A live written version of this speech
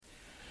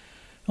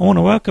I want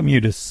to welcome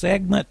you to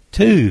segment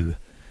 2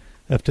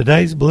 of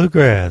today's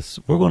Bluegrass.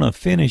 We're going to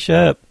finish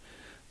up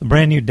the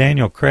brand new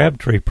Daniel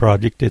Crabtree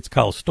project. It's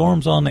called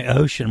Storms on the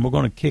Ocean. We're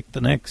going to kick the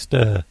next,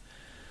 or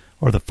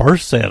the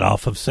first set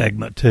off of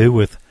segment 2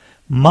 with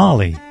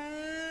Molly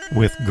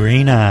with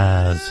Green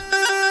Eyes.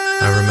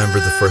 I remember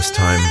the first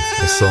time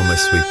I saw my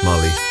sweet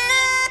Molly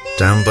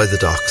down by the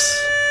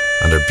docks,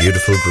 and her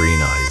beautiful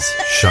green eyes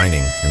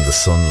shining in the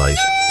sunlight.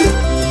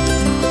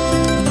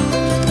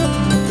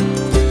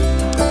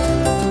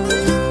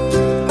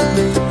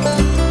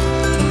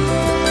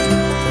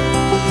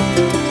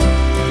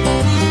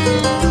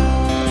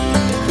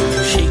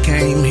 She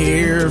came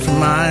here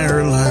from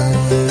Ireland,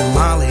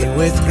 Molly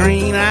with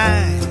green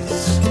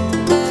eyes.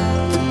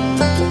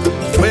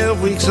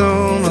 12 weeks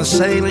on a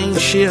sailing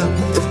ship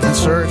in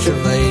search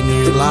of a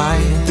new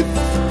life.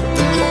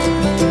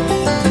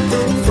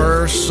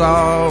 First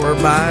saw her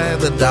by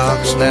the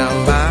docks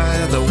down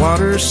by the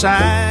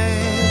waterside.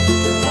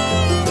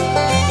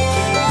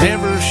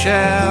 Never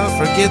shall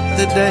forget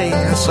the day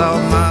I saw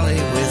Molly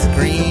with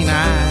green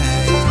eyes.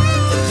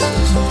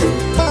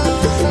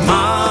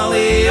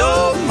 Molly,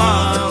 oh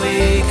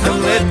Molly,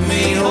 come let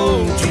me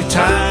hold you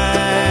tight.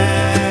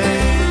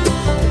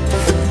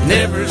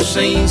 Never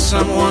seen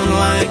someone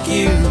like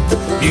you,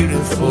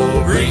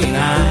 beautiful green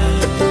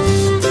eyes,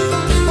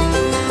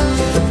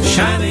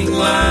 shining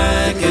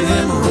like an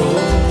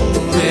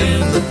emerald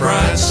in the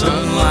bright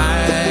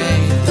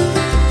sunlight.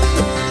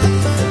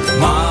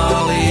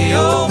 Molly,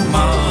 oh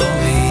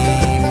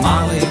Molly,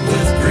 Molly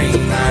with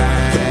green eyes.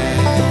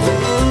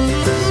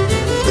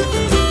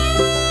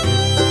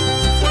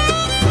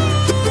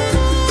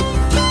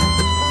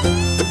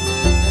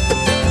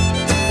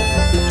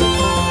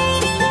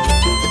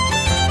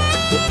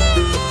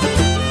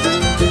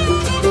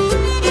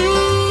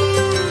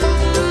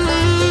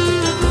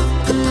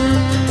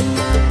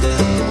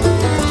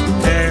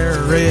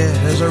 Red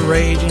as a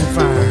raging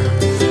fire,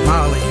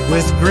 Molly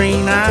with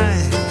green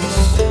eyes.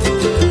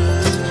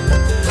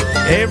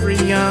 Every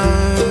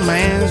young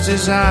man's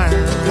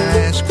desire,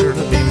 ask her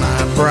to be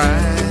my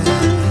bride.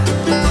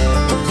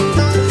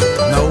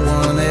 No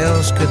one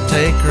else could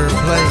take her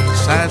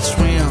place, I'd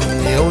swim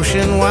the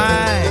ocean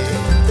wide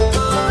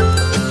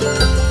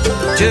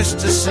just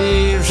to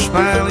see her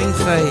smiling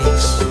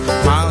face,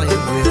 Molly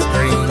with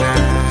green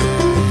eyes.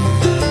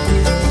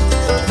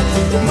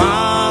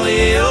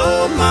 Molly,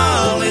 oh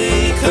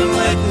Molly, come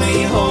let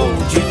me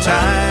hold you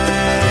tight.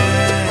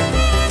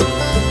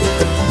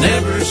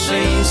 Never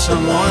seen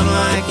someone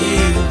like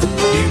you,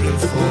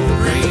 beautiful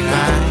green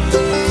eyes,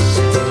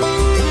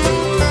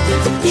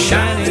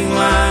 shining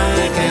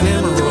like an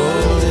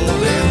emerald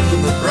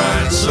in the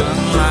bright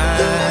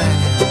sunlight.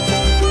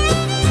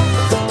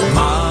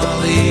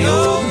 Molly,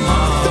 oh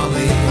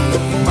Molly,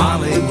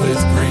 Molly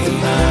with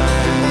green eyes.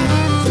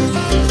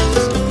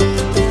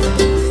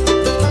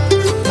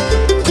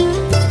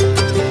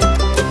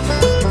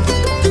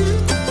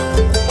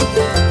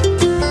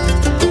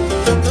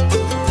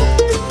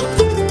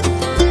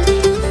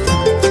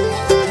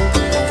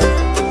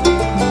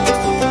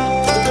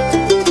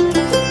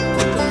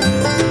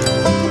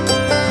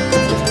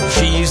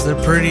 The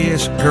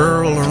prettiest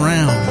girl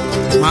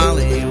around,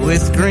 Molly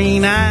with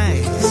green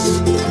eyes.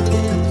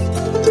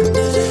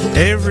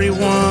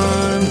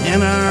 Everyone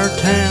in our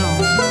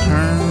town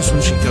turns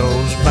when she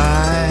goes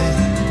by.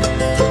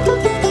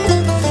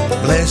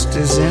 Blessed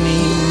as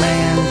any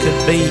man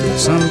could be,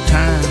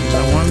 sometimes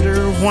I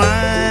wonder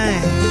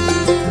why.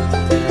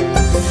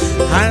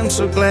 I'm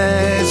so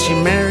glad she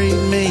married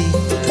me,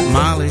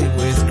 Molly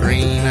with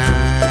green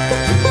eyes.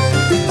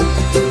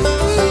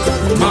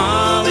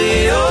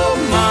 Molly, oh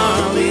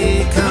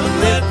Molly, come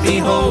let me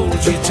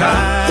hold you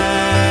tight.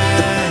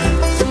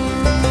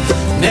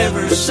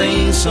 Never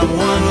seen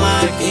someone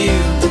like you,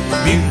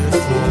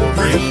 beautiful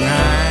green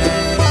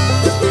eyes,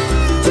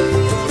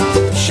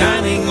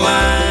 shining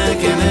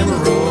like an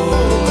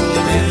emerald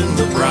in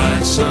the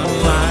bright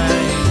sunlight.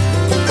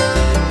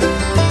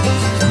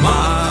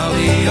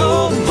 Molly,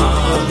 oh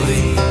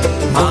Molly,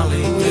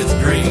 Molly with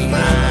green eyes.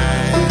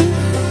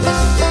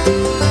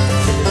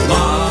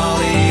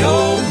 Molly,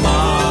 oh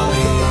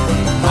Molly,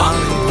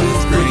 Molly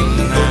with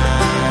green eyes.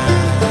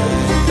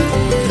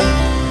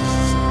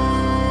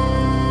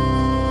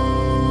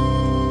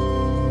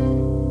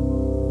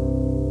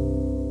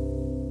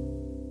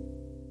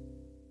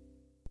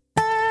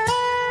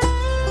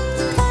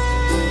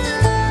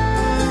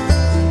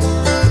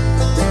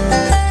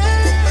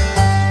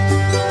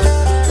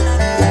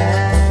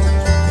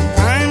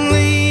 I'm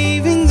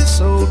leaving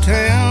this old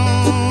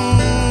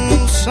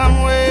town,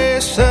 somewhere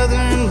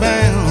southern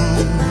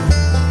bound.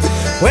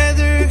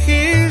 Weather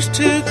here's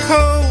too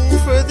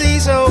cold for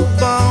these old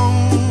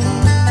bones.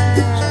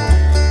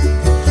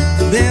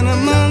 Been a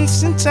month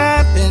since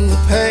I've been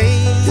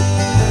paid,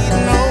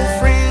 no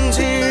friends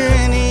here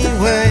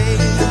anyway.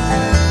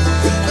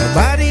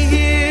 Nobody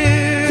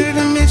here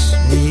to miss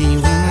me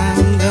when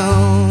I'm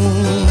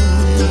gone.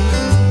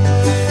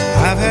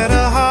 I've had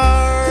a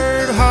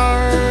hard time.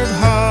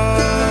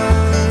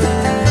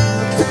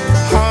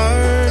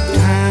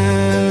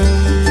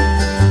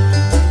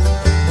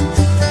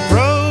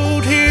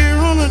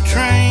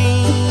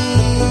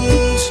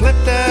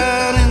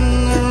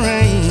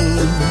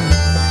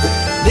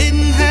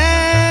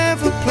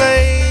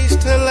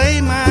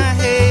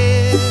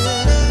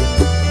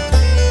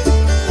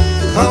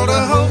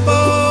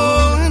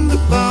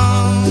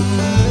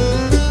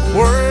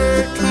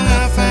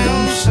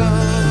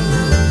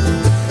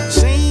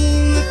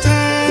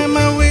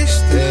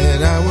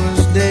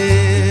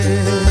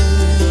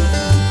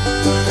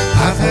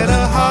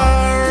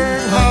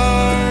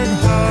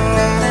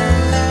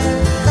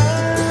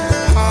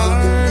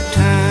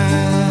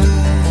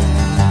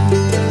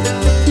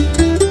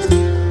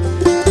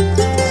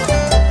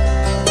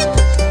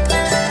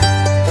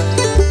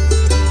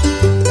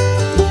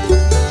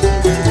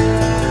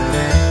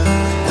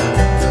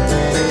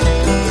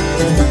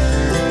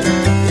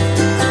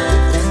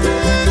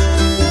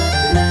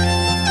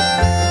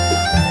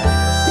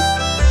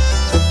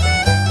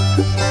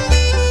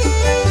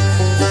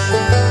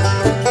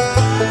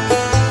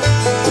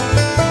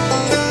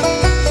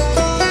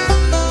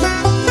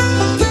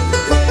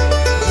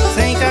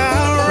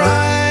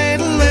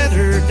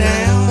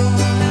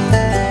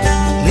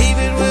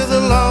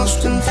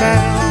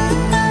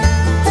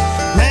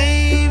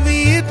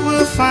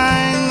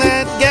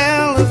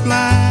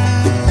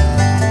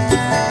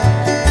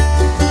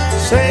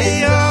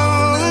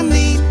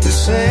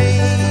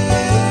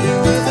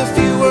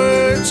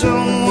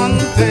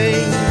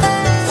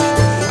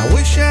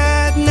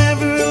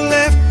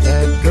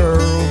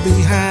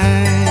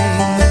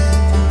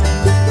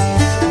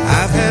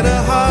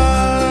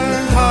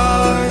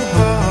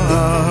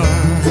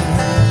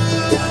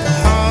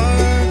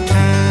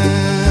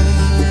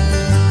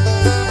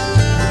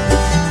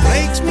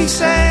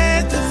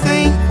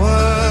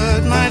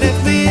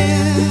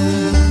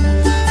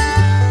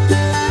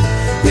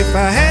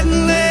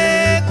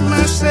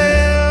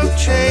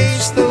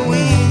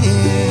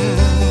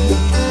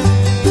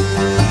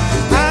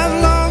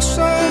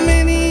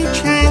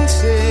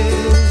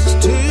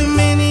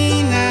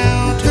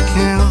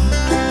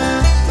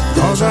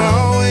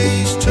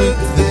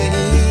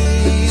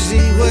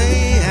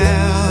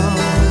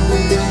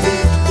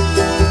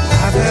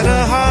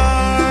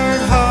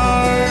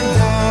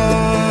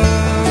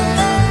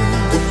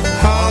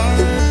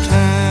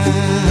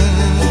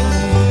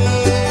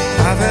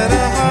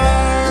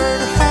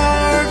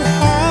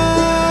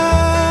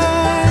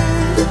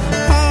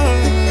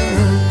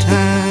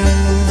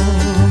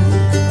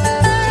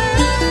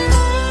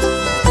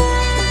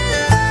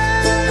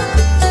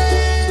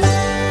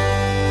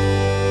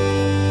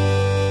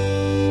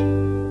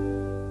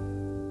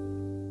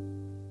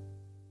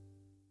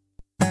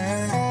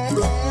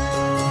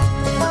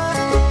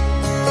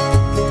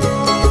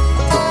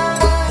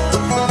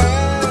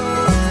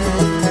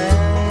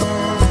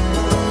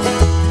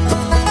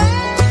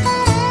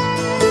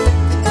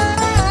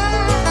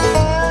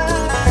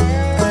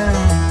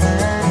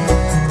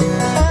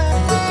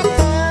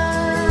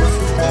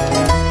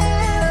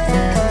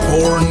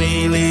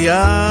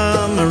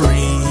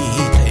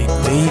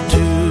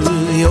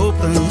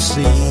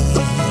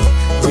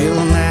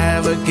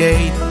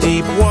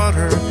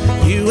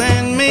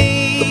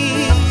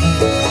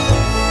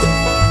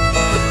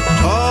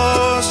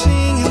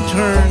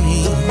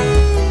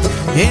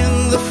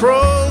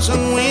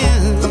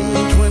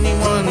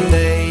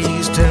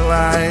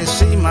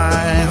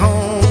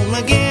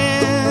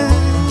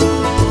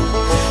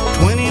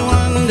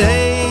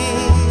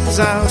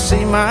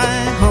 see my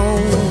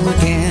home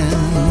again.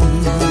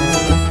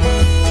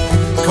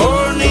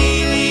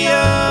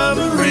 Cornelia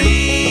Marie,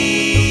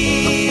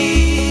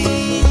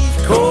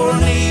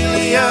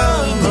 Cornelia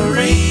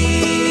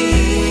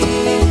Marie,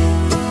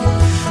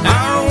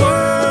 our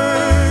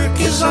work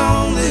is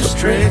on this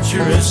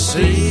treacherous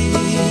sea.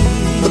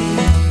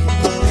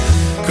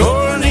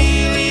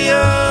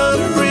 Cornelia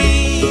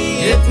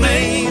Marie, it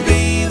may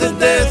be the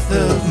death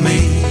of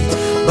me,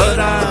 but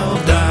I'll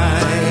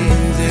die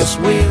in this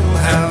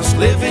wheelhouse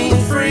living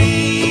free.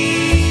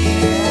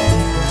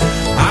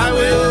 I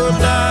will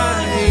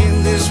die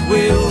in this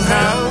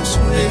wheelhouse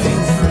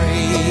living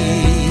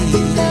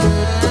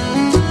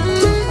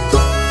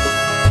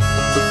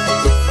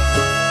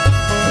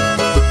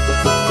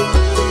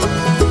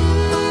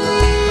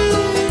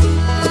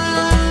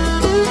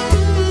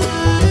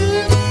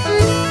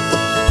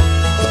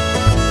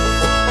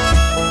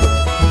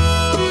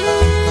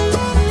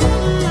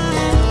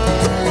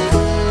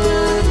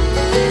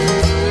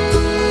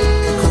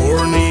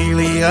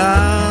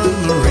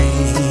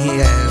Marie,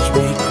 as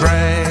we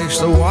crash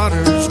the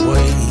water's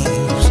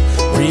waves,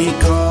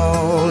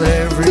 recall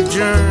every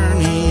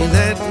journey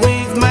that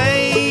we've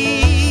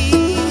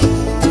made.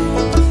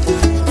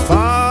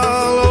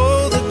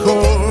 Follow the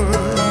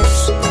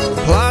course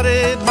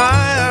plotted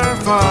by our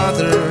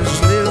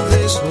fathers, live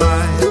this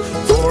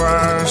life for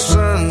our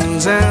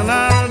sons and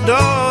our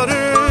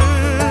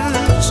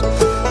daughters.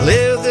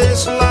 Live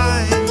this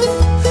life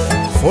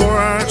for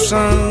our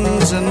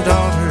sons and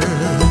daughters.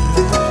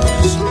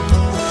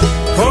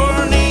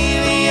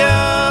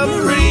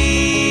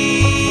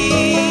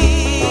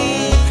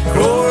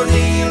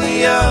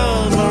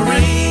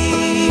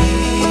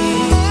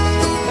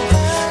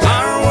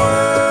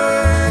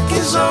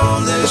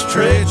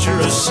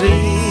 Treacherous sea.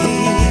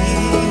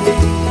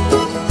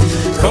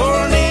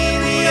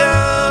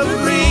 Cornelia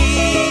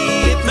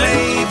Marie, it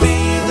may be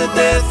the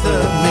death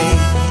of me,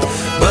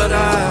 but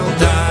I'll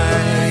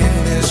die in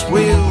this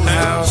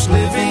wheelhouse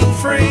living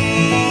free.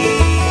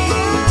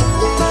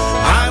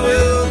 I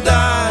will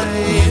die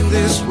in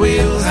this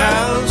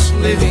wheelhouse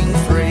living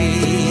free.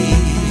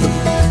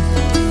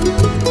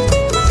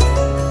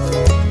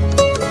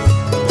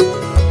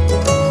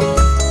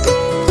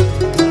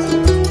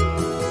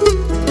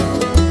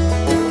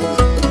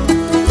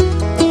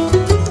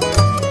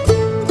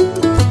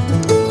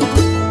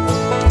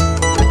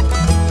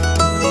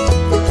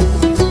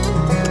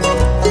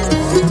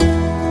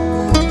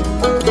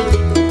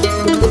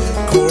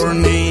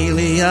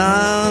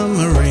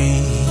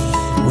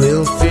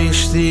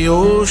 The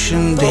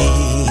ocean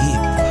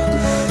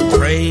deep,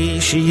 pray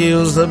she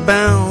yields the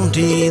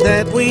bounty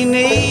that we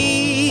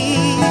need.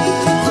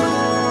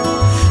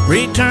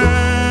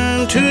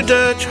 Return to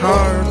Dutch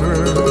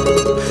Harbor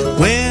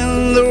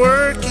when the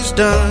work is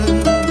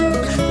done.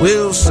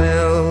 We'll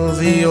sell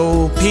the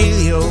old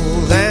Pelio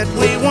that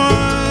we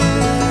won.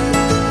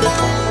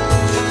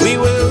 We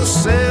will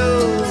sell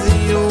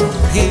the old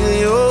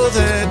Pelio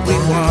that we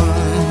won.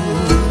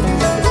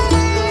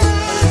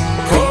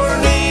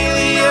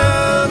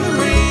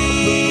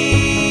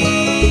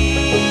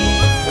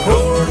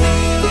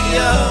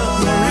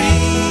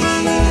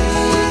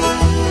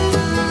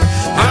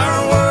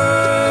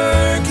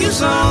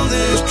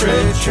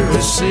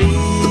 Treacherous sea.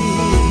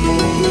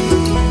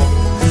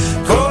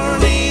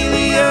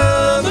 Cornelia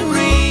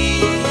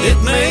Marie, it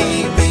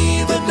may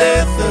be the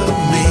death of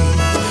me,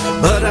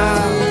 but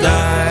I'll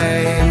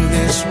die in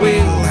this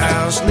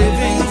wheelhouse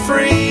living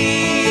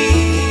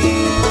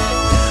free.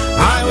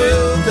 I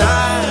will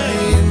die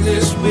in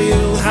this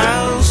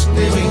wheelhouse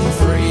living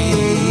free.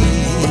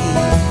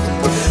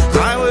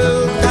 I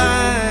will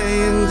die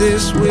in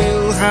this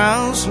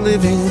wheelhouse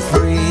living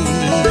free.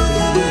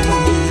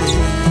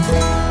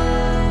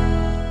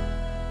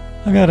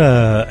 I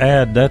gotta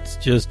add, that's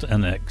just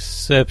an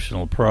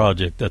exceptional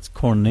project. That's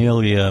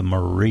Cornelia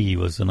Marie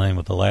was the name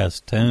of the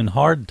last tune.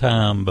 Hard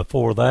Time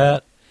before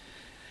that.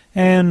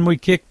 And we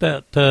kicked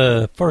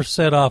that first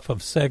set off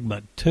of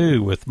segment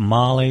 2 with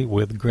Molly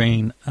with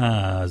Green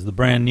Eyes, the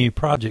brand new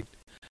project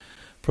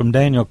from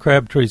Daniel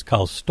Crabtree's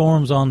called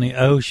Storms on the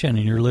Ocean,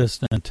 and you're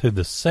listening to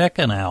the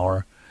second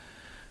hour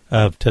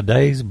of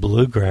today's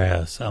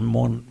Bluegrass. I'm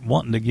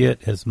wanting to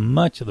get as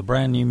much of the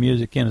brand new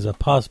music in as I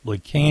possibly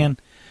can.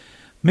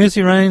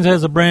 Missy Raines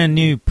has a brand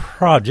new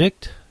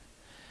project.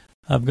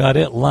 I've got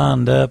it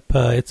lined up.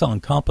 It's on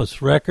Compass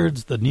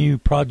Records. The new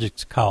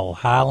project's called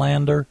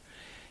Highlander.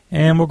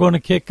 And we're going to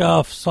kick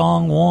off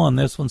song 1.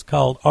 This one's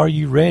called Are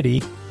You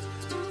Ready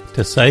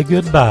to Say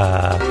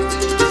Goodbye?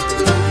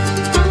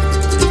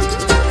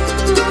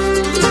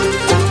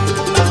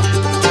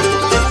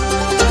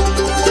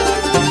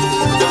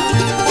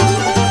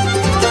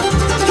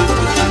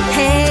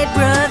 Hey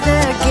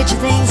brother, get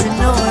your things in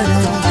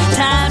order.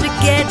 Time to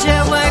get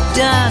your work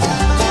done.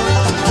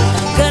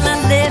 Gonna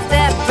lift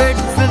that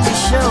burden from your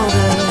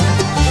shoulder.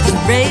 The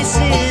race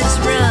is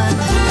run.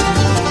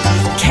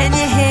 Can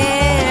you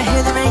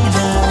hear the ringing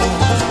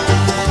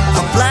of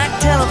a black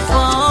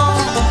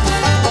telephone?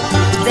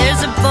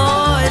 There's a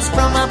voice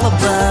from up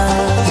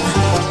above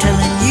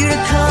telling you to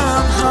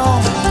come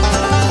home.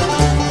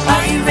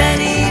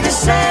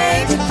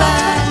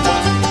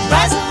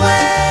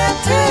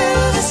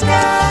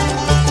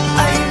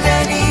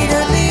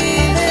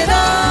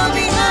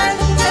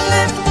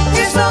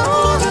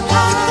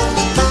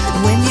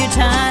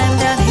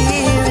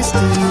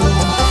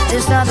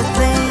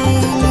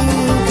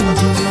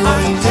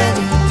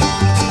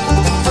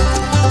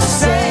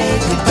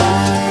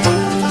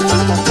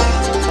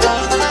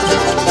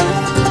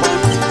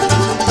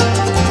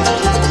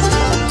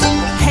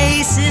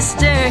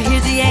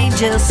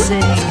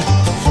 sing.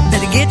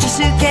 Better get your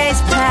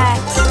suitcase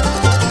packed.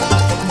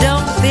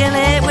 Don't fill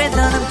it with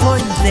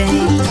unimportant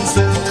things,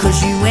 'cause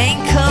you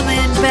ain't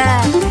coming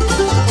back.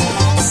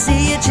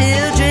 See your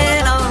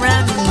children all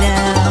around you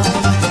now,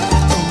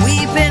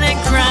 weeping and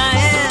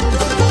crying.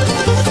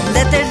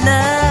 Let their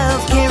love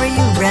carry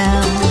you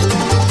around,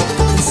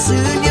 and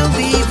soon you'll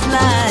be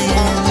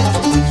flying.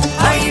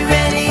 Are you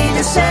ready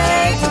to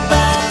say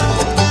goodbye?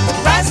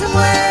 Rise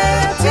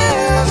somewhere to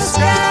the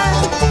sky.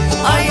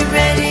 Are you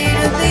ready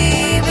to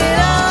leave it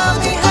all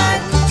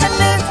behind and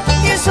lift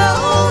your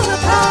soul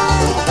up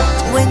high?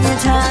 When your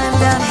time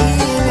down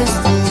here is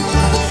through,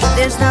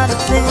 there's not a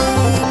thing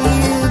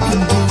you can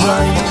do.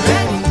 Are you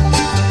ready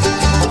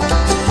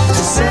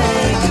to say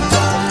goodbye?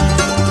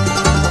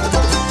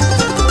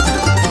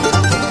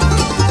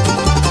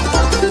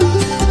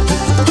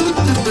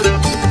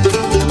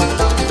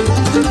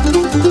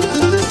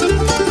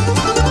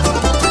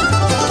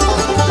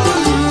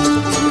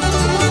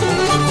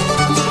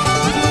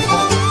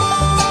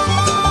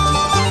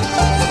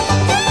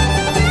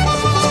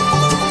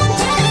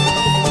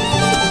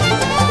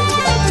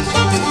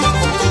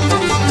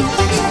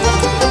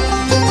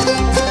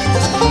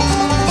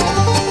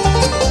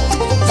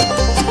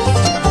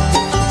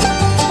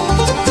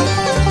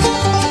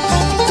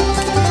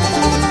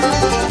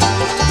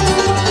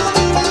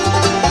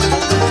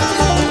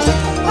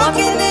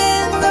 Walking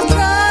in the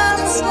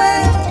promised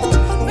land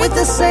with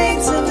the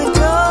saints and the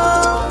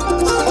gold.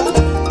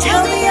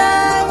 Tell me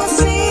I will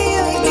see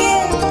you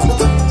again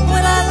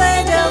when I lay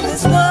down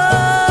this world.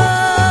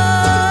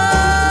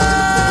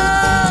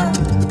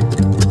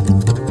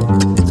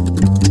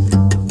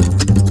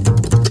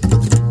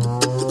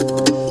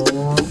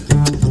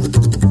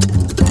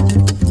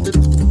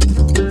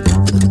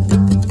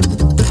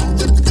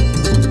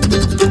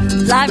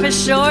 Life is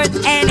short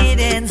and it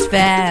ends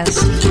fast,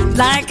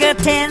 like a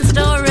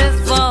 10-story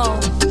fall.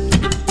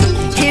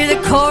 Hear the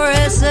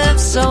chorus of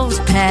souls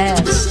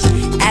past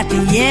at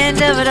the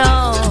end of it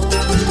all.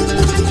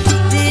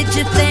 Did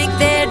you think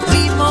there'd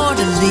be more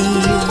to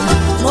leave,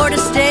 more to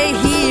stay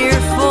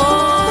here for?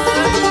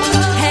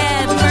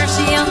 Have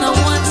mercy on the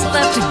ones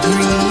left to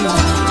grieve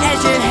as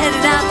you're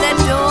headed out that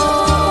door.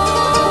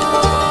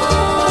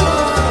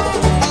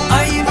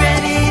 Are you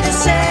ready to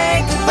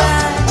say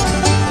goodbye?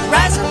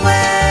 Rise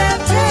somewhere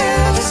to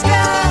the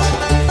sky.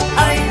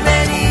 Are you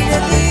ready to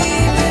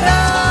leave it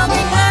all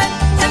behind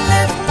and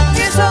lift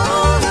your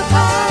soul up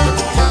high?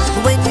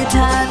 When your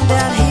time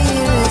down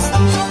here is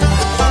through,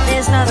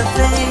 there's not a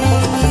thing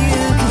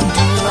you can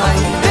do. Are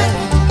you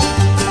ready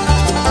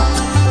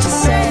to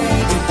say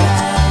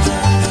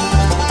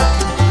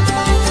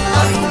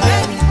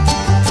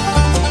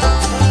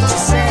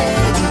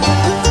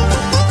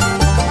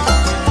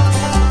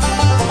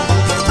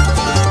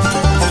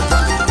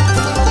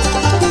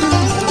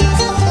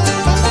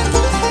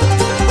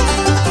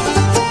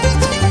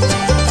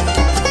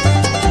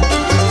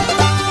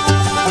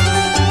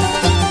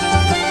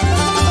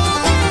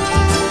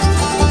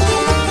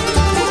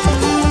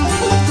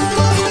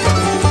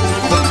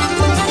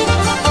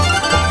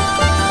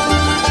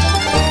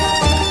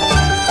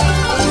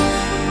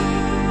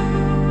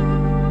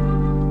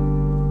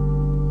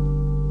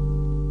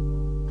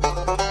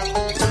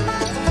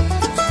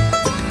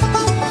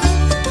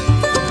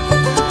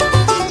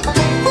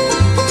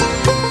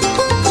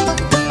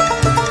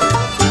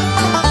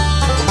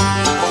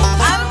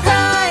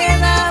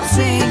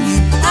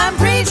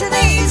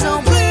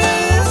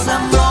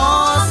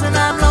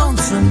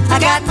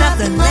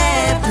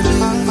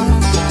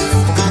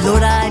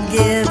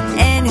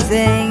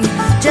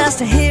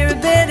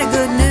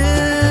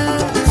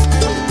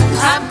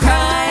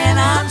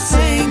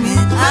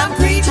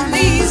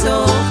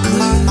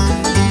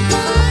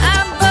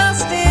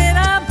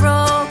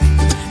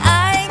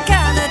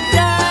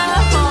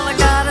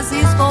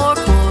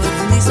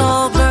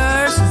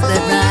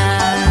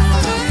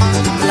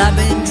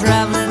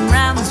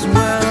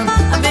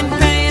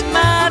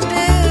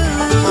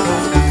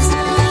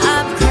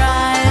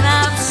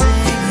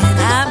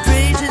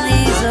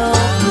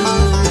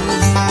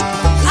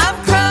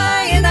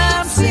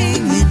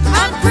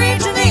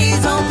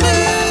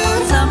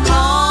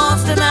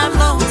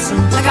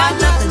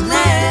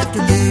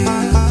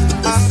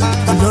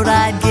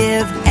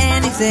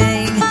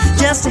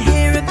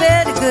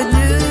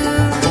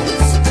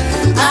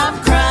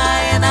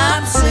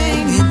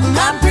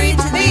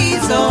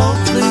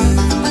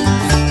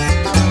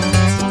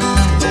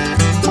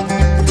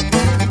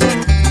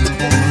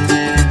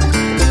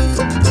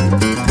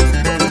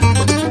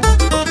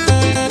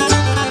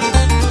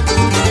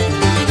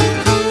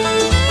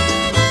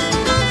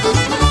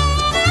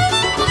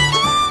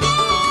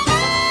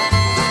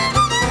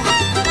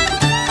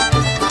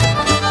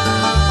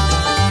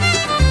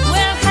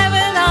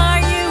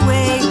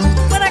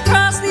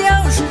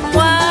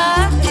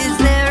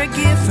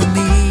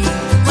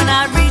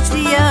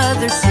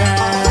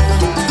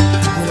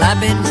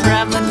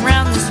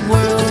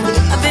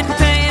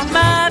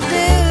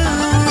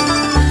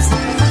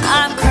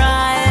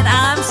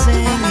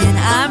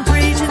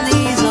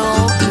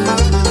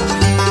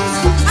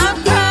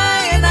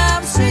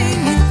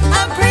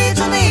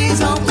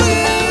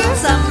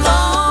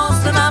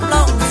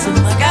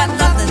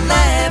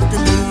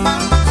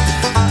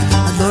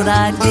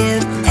I'd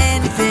give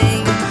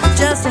anything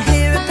just to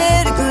hear a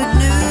bit of good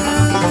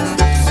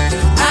news.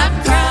 I'm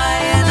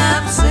crying,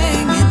 I'm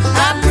singing,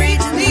 I'm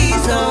preaching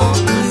these old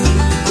blues.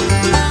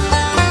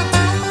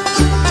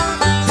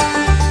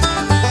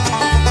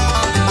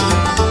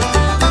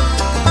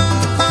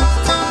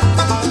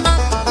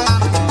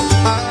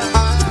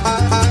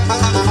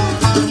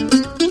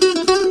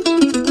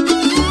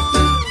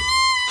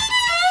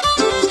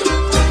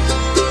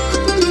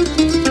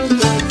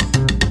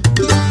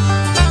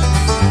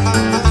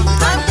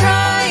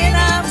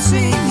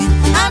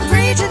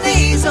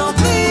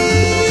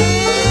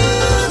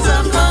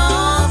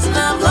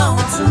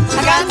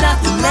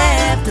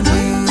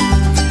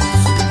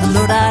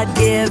 I'd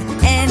give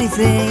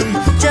anything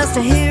just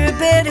to hear a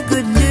bit of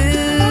good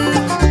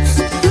news.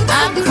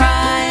 I'm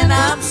crying,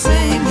 I'm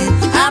singing,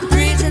 I'm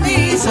preaching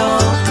these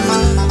old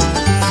blues.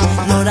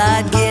 Lord,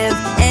 I'd give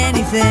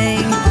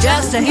anything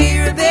just to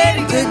hear a bit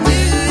of good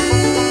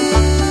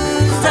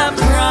news. I'm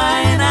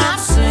crying, I'm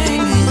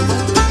singing,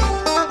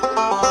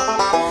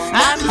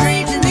 I'm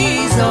preaching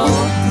these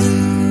old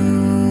blues.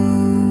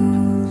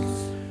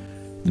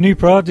 The new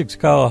project's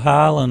called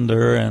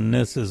Highlander, and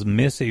this is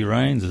Missy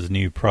Raines'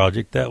 new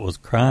project. That was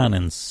Crying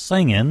and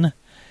Singing.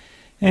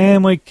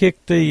 And we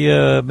kicked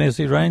the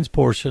Missy Raines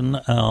portion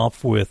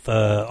off with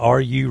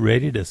Are You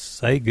Ready to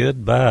Say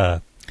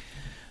Goodbye?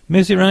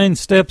 Missy Raines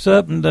steps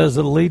up and does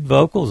the lead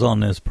vocals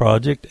on this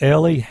project.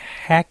 Ellie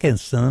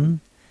Hackinson,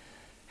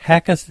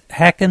 I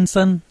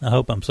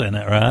hope I'm saying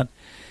that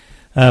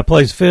right,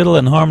 plays fiddle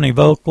and harmony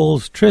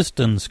vocals.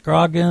 Tristan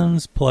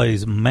Scroggins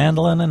plays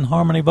mandolin and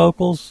harmony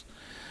vocals.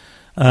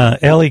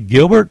 Ellie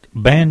Gilbert,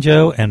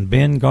 banjo, and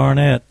Ben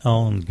Garnett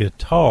on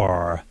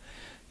guitar.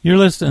 You're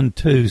listening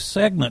to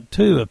segment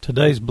 2 of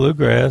today's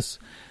Bluegrass.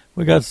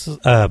 We got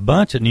a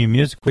bunch of new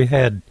music. We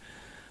had,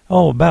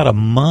 about a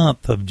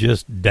month of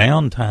just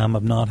downtime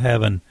of not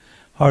having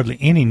hardly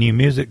any new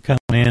music coming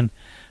in.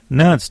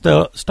 Now it's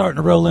starting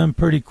to roll in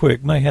pretty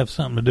quick. May have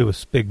something to do with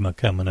Spigma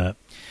coming up.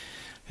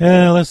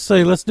 Let's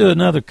see. Let's do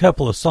another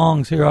couple of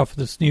songs here off of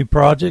this new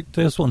project.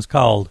 This one's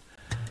called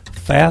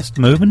Fast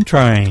Moving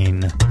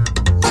Train.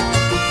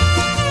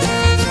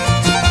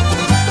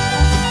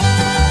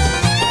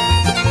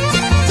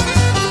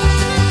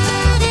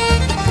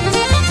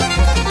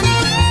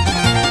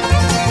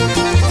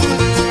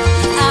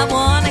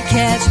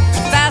 Catch a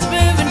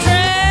fast-moving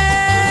train.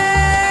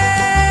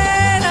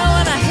 Oh,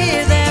 when I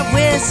hear that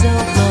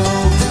whistle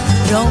blow,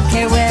 don't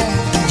care where,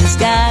 just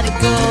gotta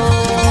go.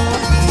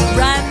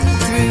 Riding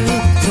through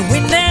the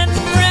wind and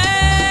the rain,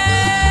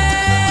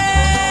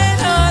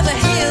 oh, the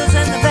hills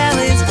and the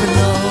valleys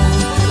below.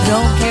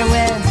 Don't care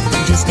where,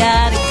 just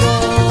gotta go.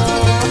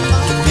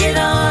 Get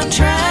on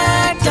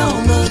track,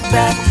 don't look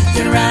back.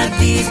 Gonna ride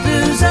these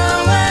blues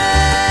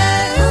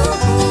away.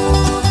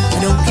 Ooh,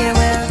 I don't care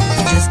where,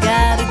 just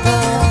gotta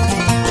go.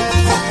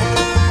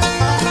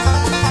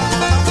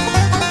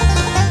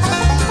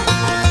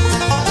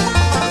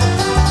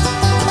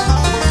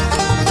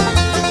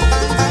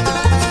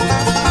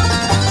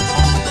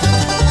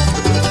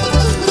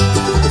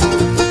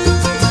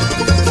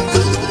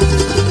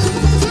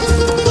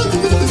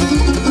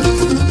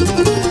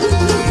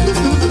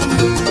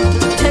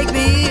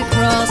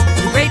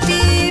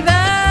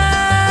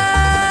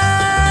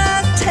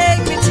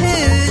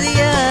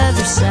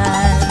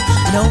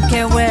 Don't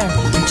care where,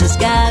 just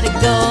gotta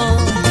go.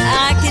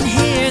 I can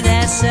hear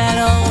that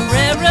sad old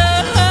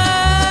railroad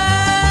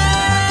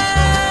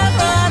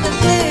running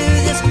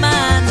through this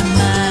mind of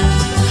mine.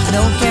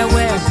 Don't care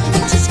where,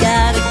 just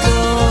gotta go.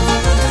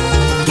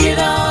 Get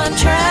on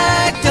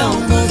track,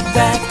 don't look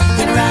back.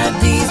 Gonna ride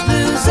these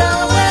blues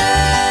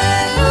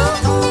away.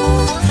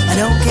 Ooh, I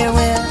don't care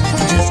where,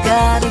 just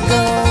gotta go.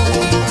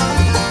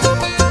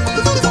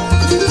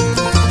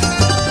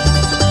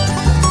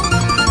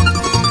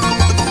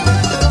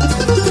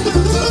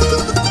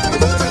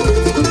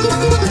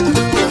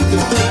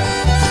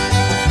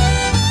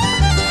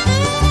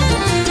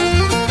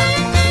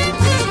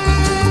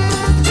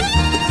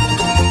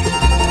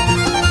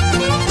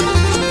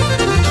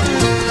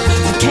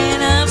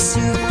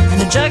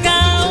 Jug of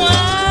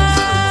wine,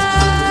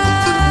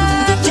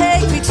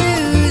 take me to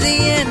the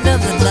end of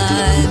the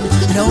line.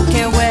 I don't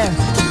care where,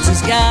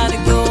 just gotta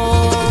go.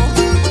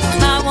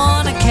 I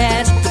wanna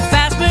catch a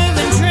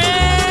fast-moving train.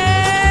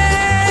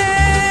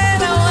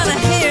 I wanna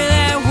hear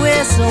that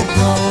whistle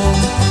blow.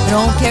 I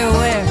don't care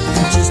where,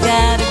 just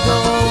gotta go.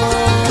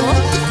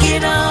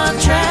 Get on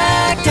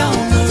track,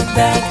 don't look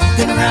back.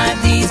 Gonna ride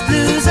these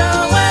blues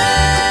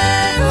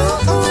away.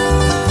 Ooh,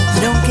 I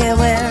don't care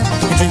where,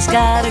 I just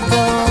gotta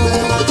go.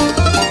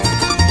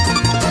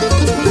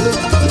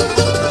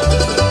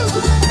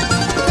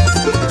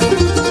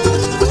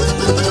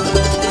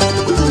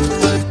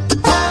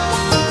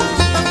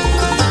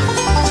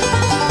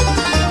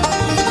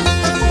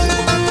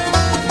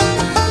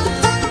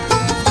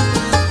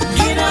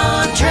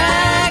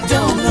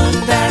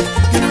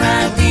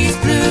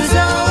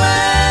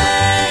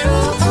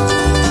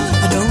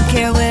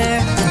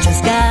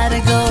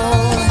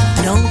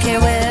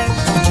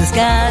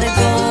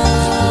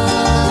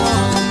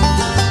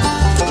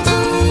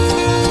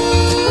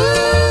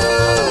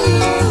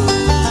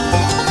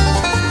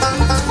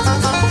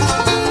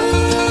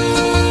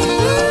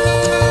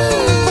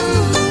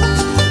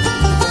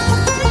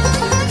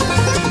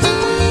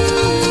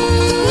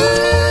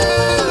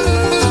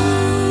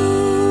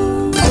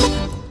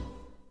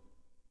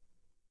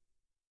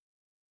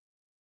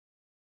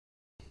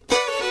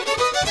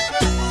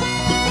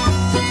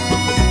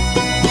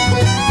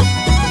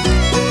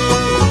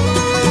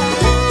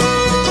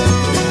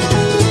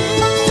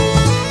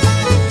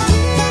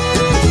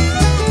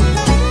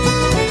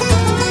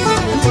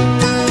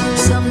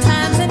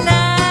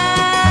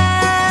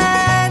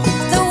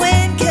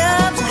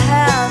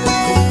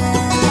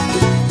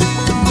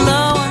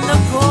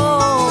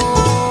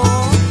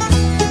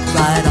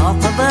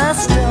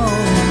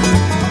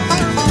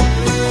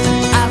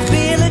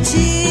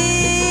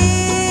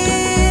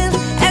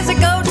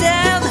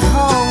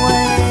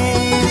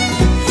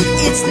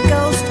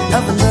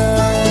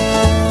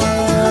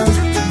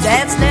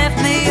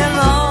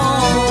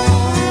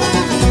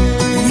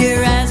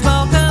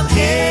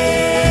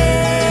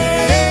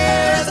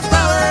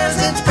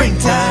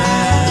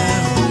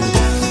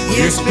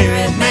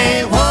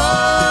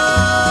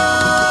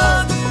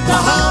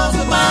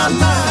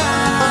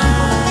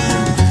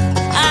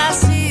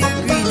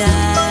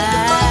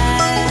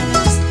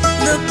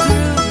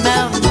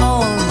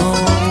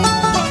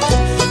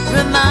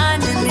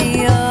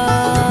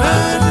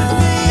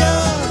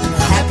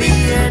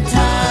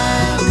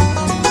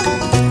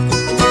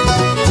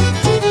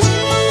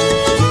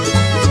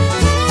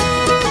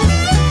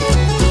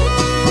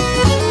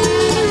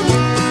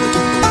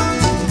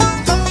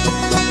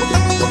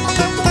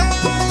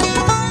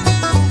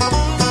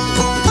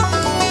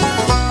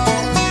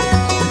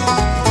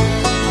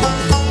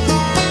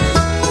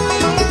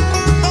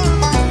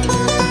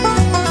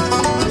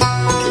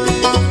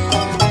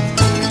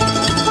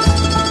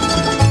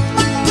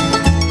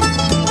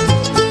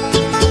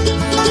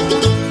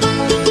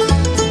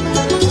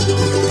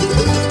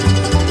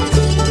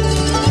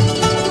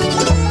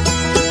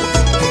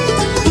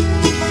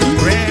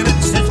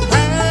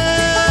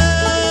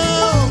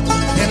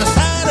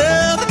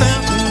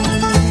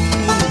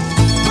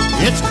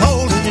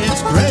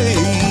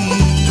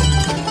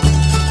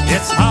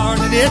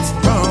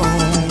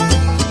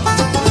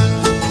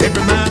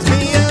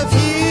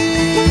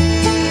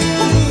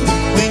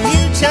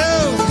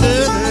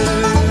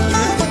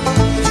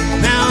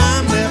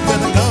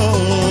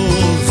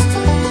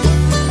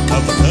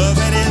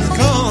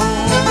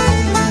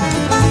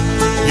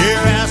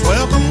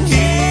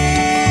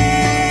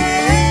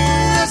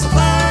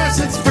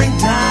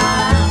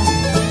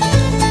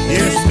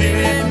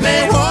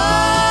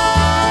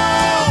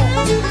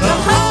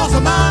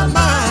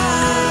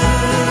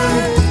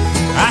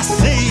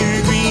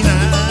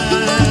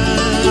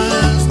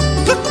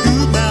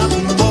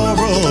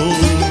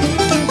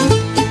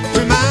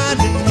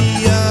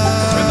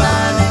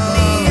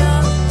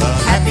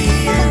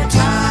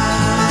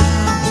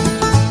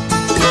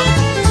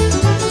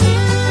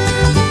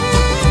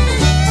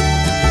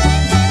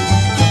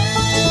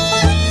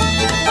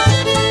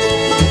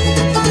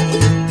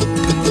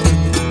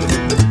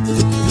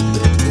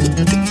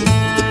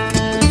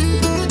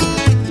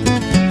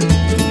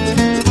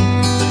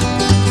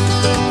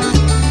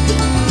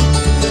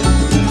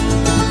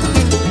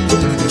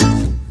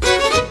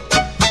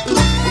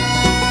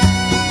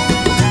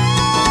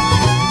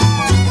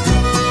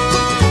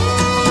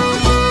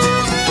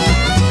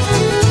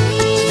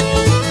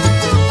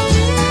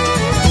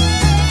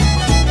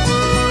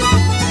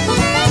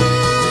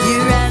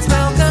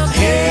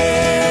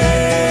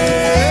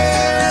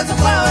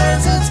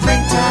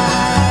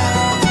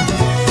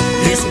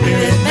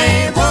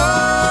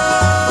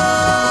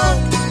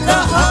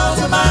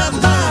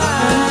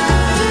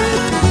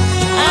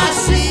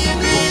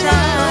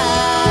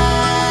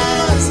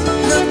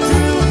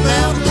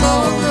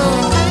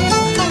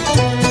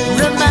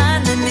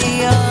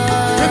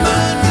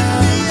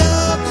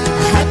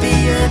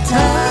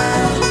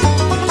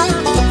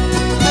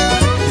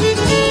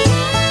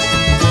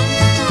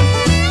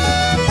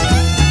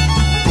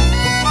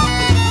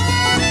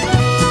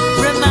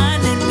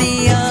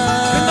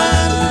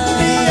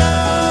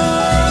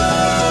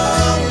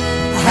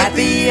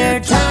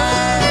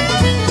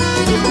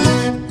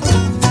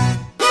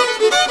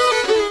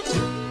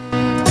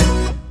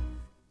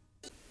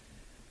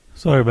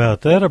 Sorry about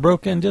that. I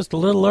broke in just a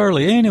little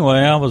early. Anyway,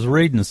 I was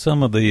reading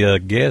some of the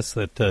guests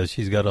that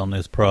she's got on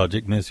this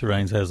project, Missy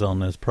Raines has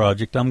on this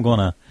project. I'm going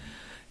to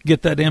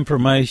get that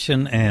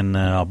information, and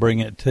I'll bring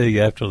it to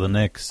you after the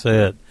next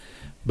set.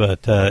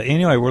 But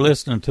anyway, we're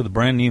listening to the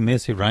brand new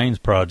Missy Raines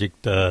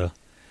project.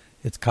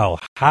 It's called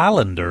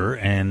Highlander,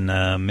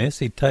 and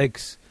Missy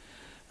takes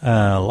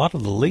a lot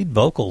of the lead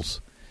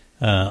vocals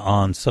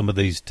on some of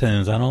these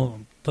tunes. I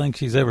don't think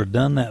she's ever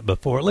done that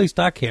before. At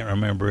least I can't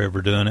remember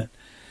ever doing it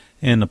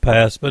in the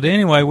past. But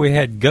anyway, we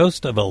had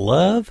Ghost of a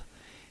Love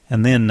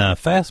and then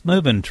Fast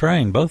Moving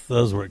Train. Both of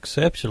those were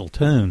exceptional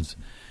tunes.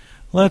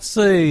 Let's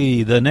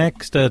see. The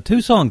next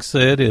two songs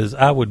said is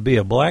I Would Be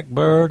a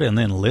Blackbird and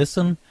then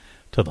Listen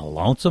to the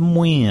Lonesome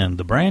Wind,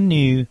 the brand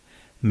new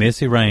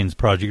Missy Raines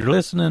project. You're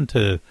listening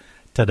to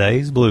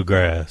Today's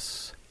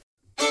Bluegrass.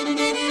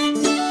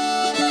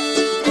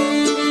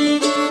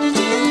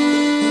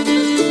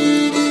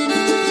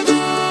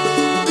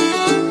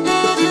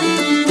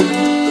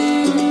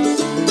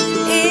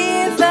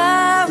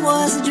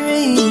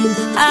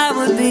 I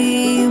would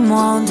be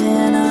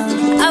Montana.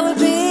 I would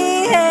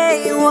be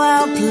a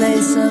wild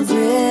place of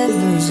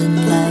rivers and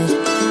light.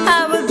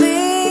 I would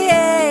be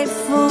a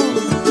fool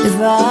if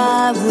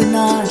I would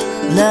not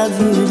love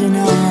you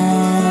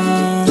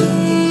tonight.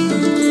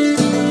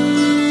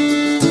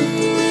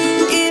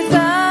 If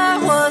I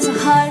was a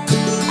heart,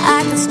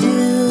 I could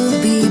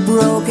still be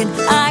broken.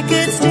 I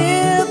could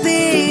still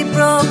be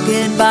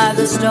broken by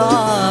the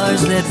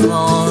stars that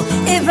fall.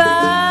 If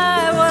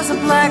I was a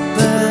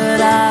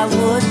blackbird, I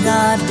would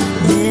not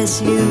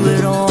miss you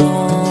at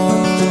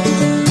all.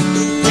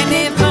 And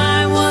if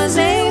I was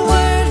a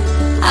word,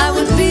 I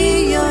would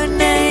be your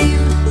name.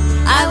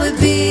 I would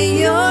be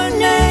your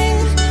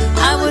name.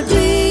 I would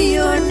be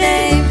your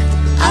name.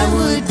 I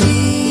would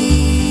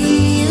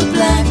be a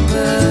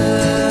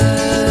blackbird.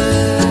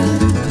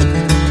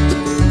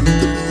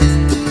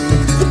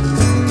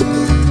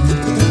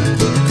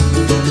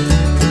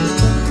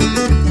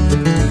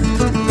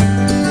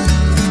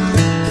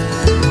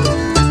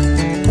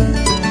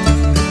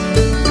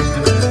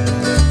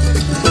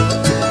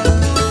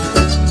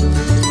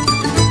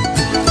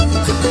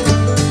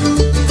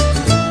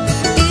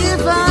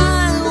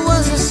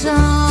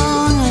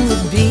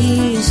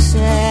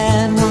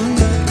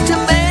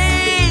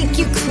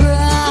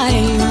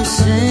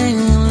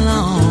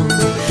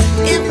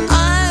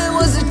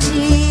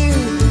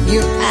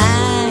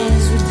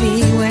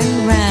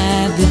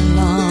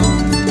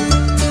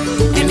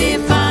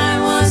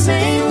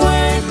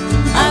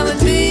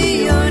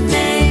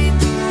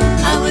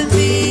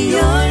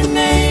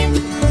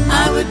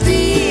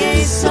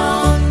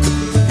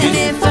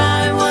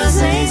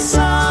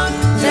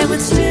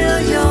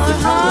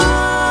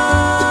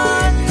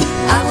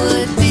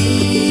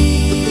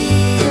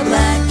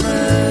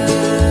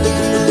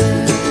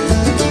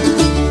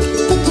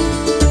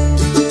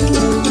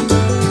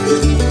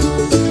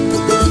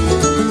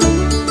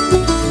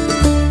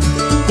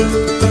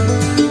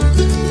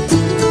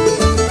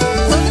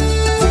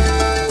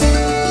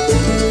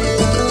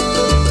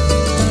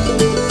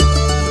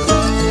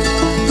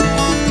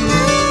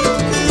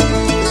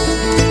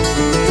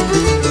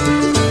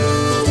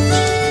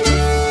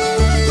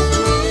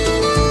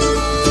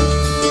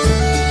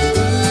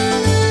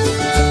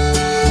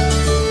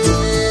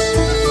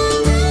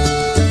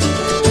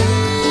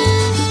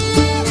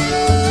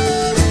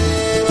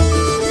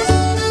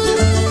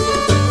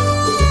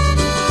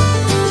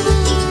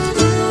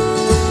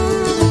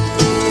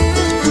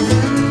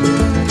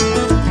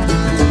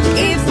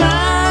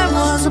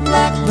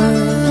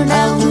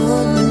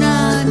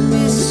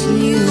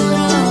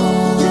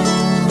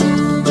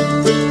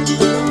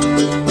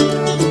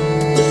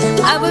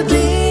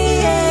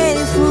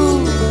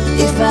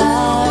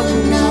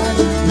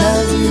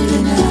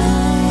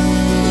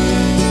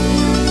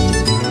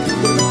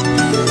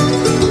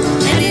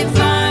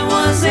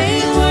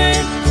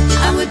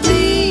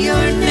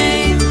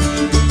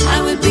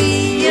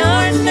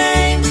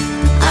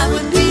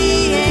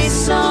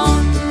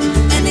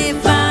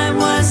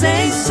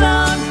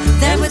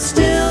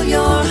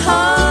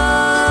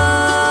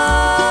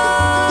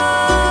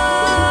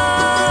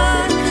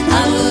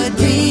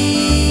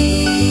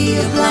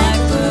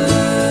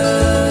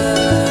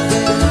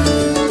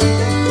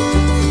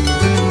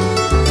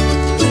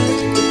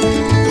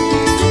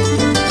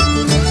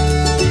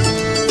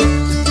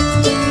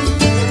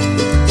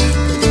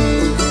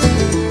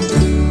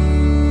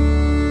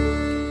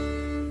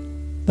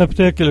 That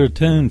particular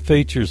tune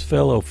features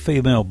fellow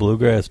female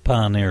bluegrass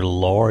pioneer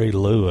Laurie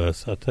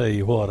Lewis. I tell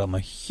you what, I'm a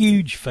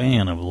huge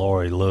fan of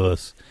Laurie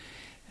Lewis,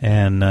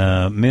 and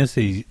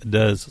Missy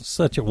does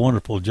such a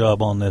wonderful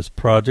job on this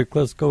project.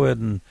 Let's go ahead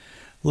and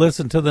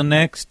listen to the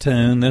next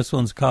tune. This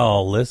one's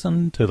called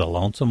Listen to the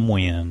Lonesome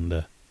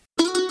Wind.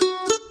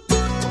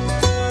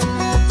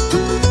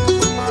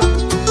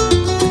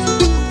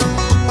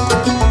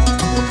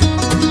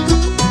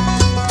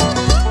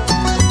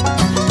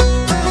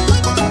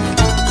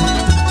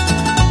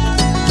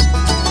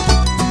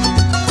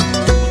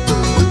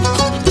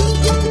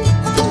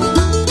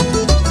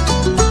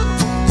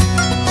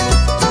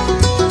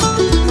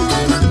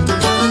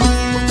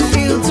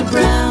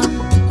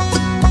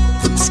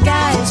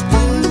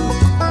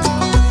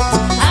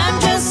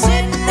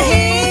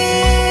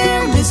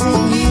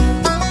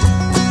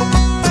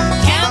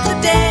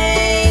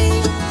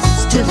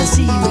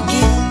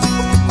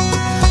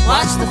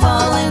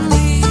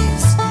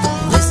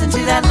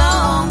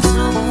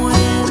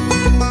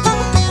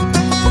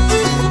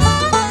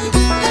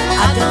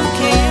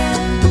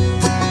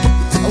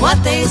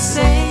 what they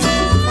say.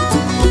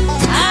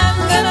 I'm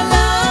gonna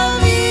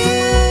love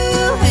you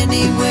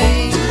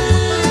anyway.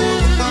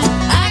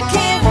 I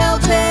can't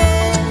help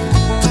it,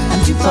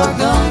 I'm too far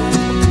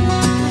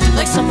gone,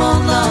 like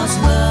someone lost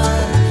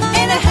love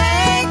in a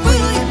Hank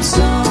Williams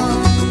song.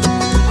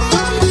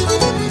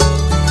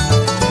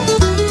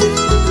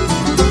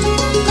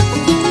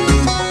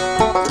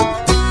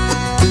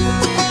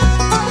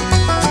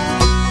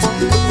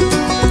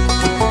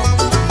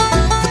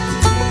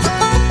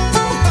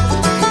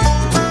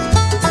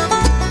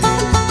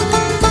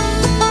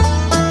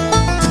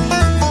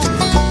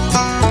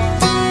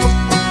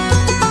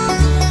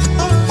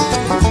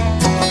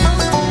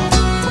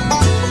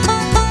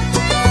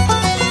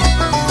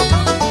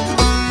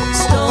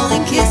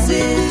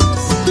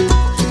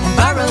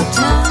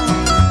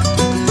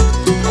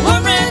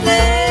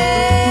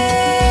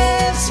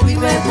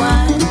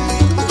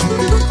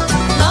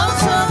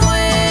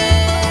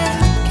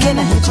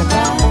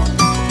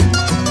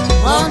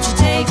 Won't you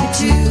take me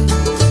to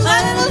my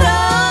little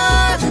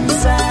love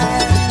inside?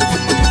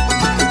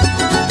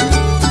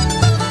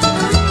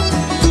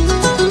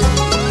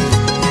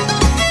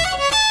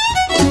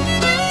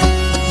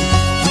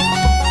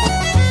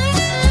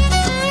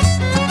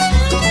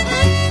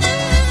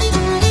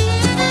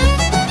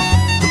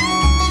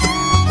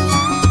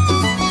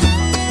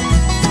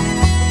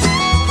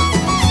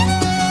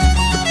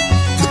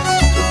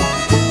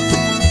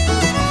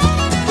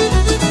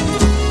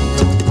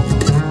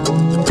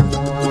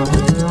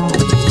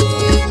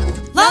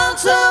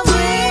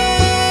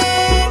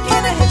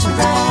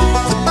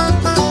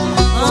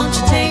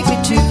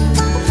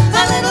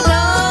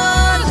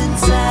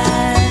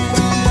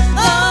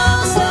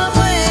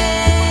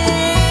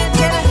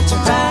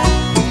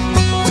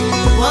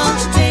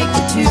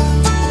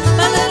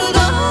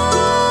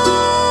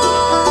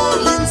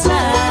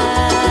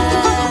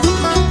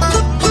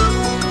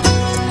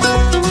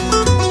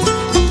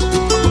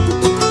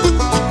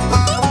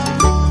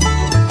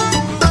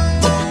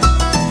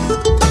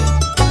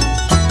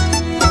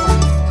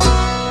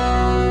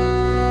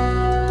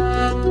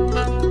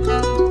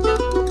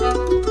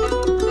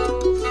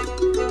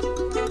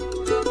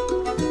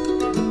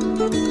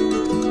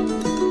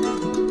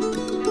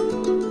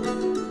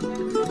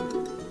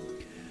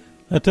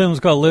 That tune's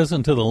called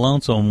Listen to the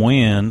Lonesome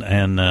Wind,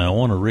 and I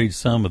want to read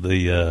some of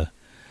the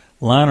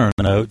liner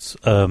notes.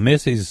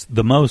 Missy's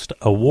the most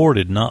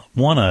awarded, not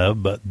one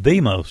of, but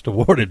the most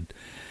awarded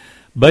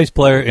bass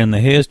player in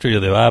the history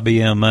of the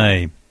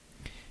IBMA.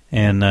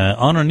 And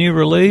on her new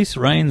release,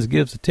 Raines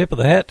gives a tip of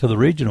the hat to the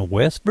region of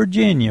West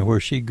Virginia, where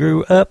she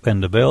grew up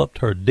and developed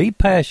her deep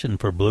passion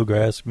for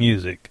bluegrass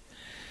music.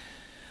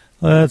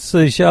 Let's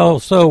see, she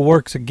also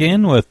works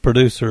again with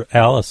producer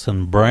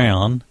Allison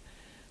Brown.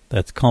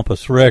 That's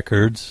Compass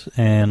Records.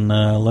 And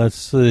let's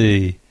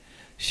see,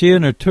 she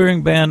and her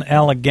touring band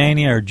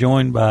Allegheny are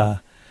joined by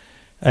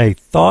a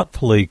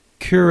thoughtfully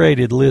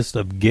curated list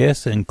of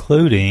guests,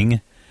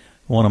 including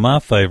one of my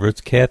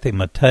favorites, Kathy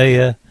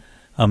Mattea.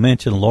 I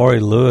mentioned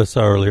Laurie Lewis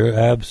earlier.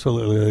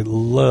 Absolutely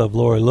love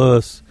Laurie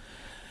Lewis.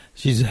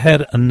 She's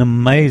had an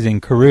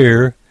amazing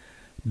career.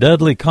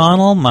 Dudley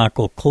Connell,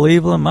 Michael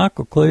Cleveland.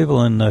 Michael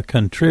Cleveland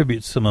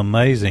contributes some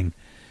amazing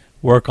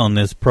work on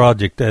this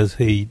project, as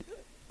he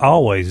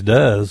always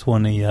does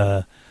when he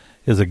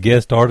is a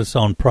guest artist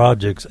on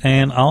projects.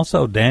 And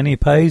also Danny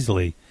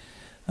Paisley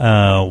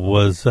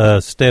was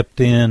stepped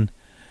in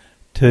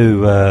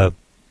to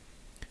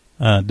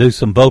do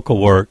some vocal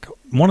work.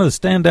 One of the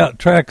standout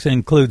tracks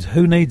includes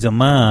Who Needs a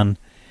Mind.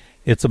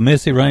 It's a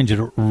Missy Range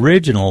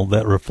original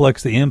that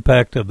reflects the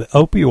impact of the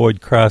opioid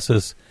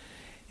crisis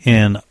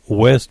in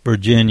West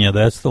Virginia.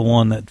 That's the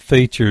one that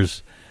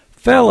features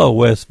fellow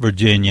West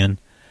Virginian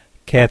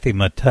Kathy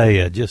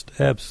Mattea. Just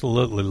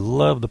absolutely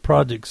love the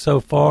project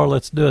so far.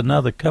 Let's do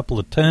another couple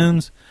of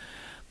tunes.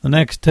 The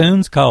next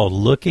tune's called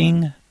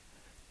Looking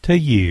to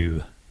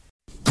You.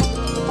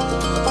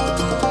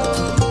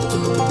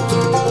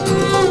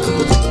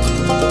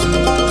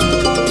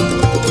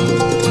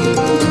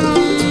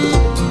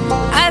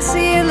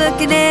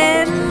 Looking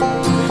in,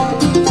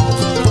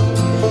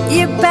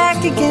 your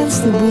back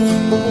against the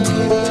wind,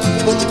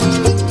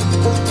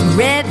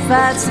 red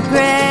fights the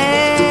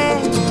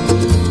gray,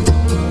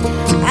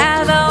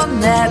 out on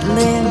that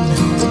limb,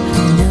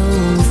 no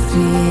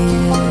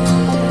fear.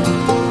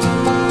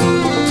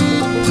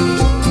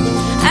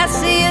 I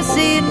see you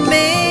seeing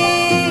me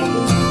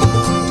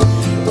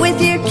with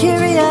your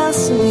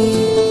curiosity,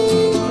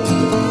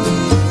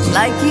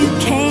 like you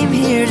came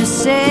here to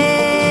say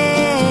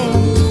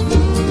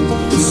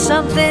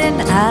something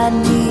I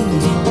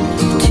need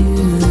to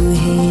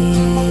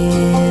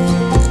hear.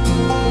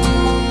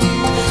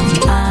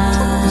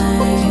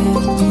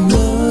 I'm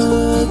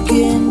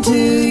looking to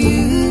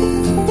you.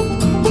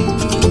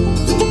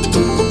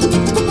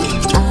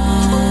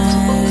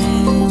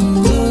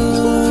 I'm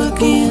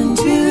looking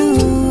to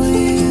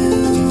you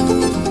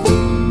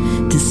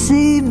to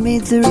see me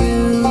through.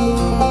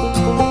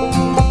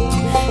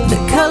 The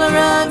color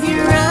of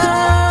your eyes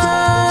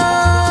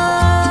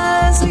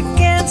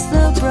against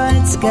the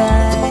bright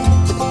sky,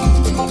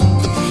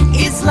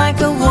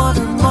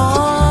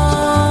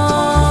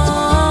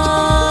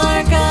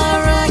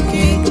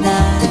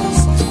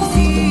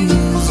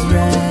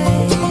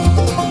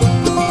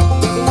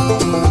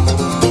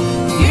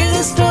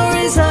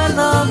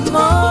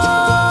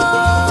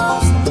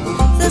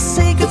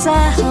 streets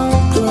I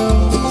hold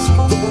close.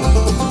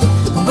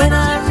 When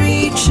I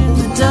reach in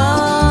the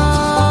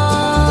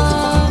dark,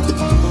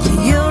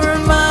 you're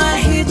my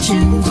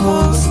hitching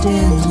post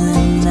in the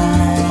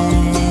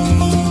night.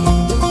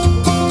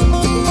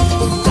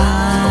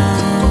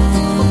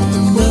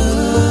 I'm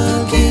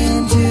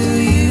looking to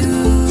you.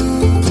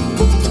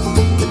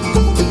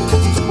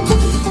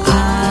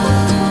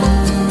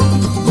 I'm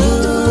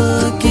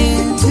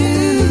looking to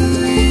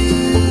you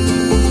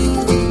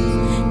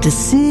to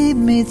see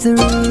me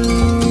through.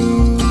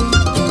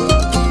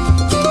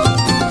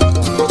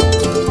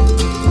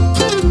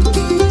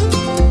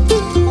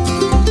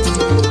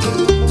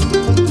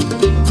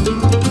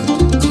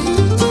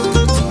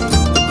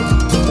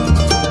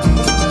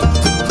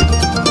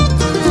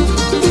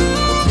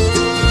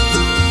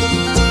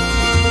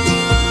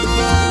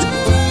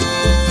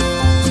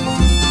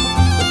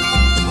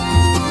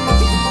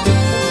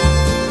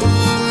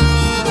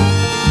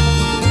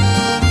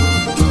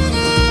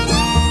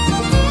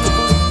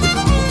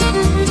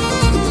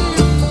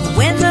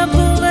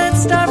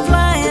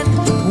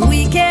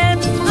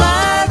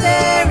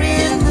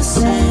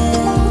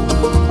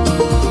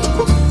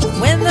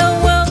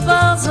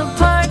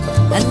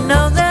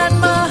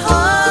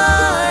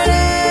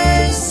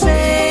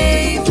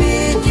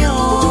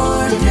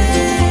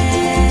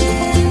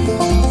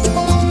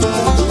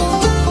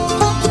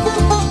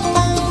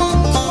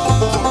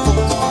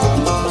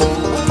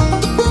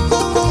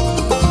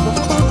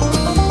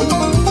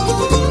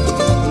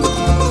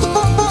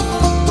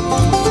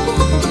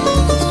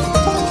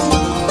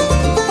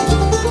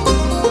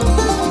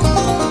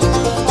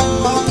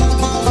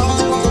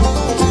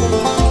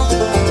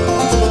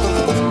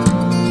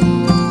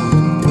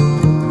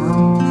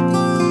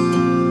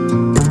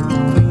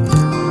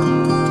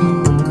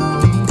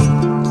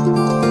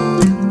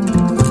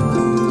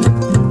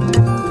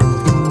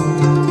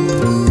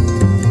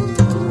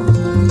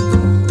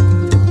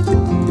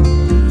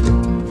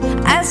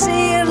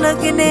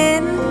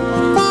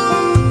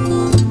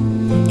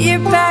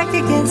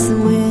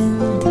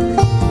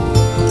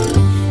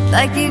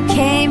 Like you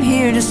came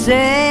here to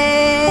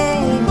say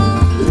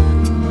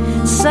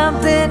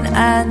something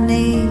I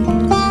need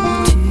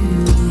to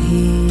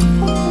hear.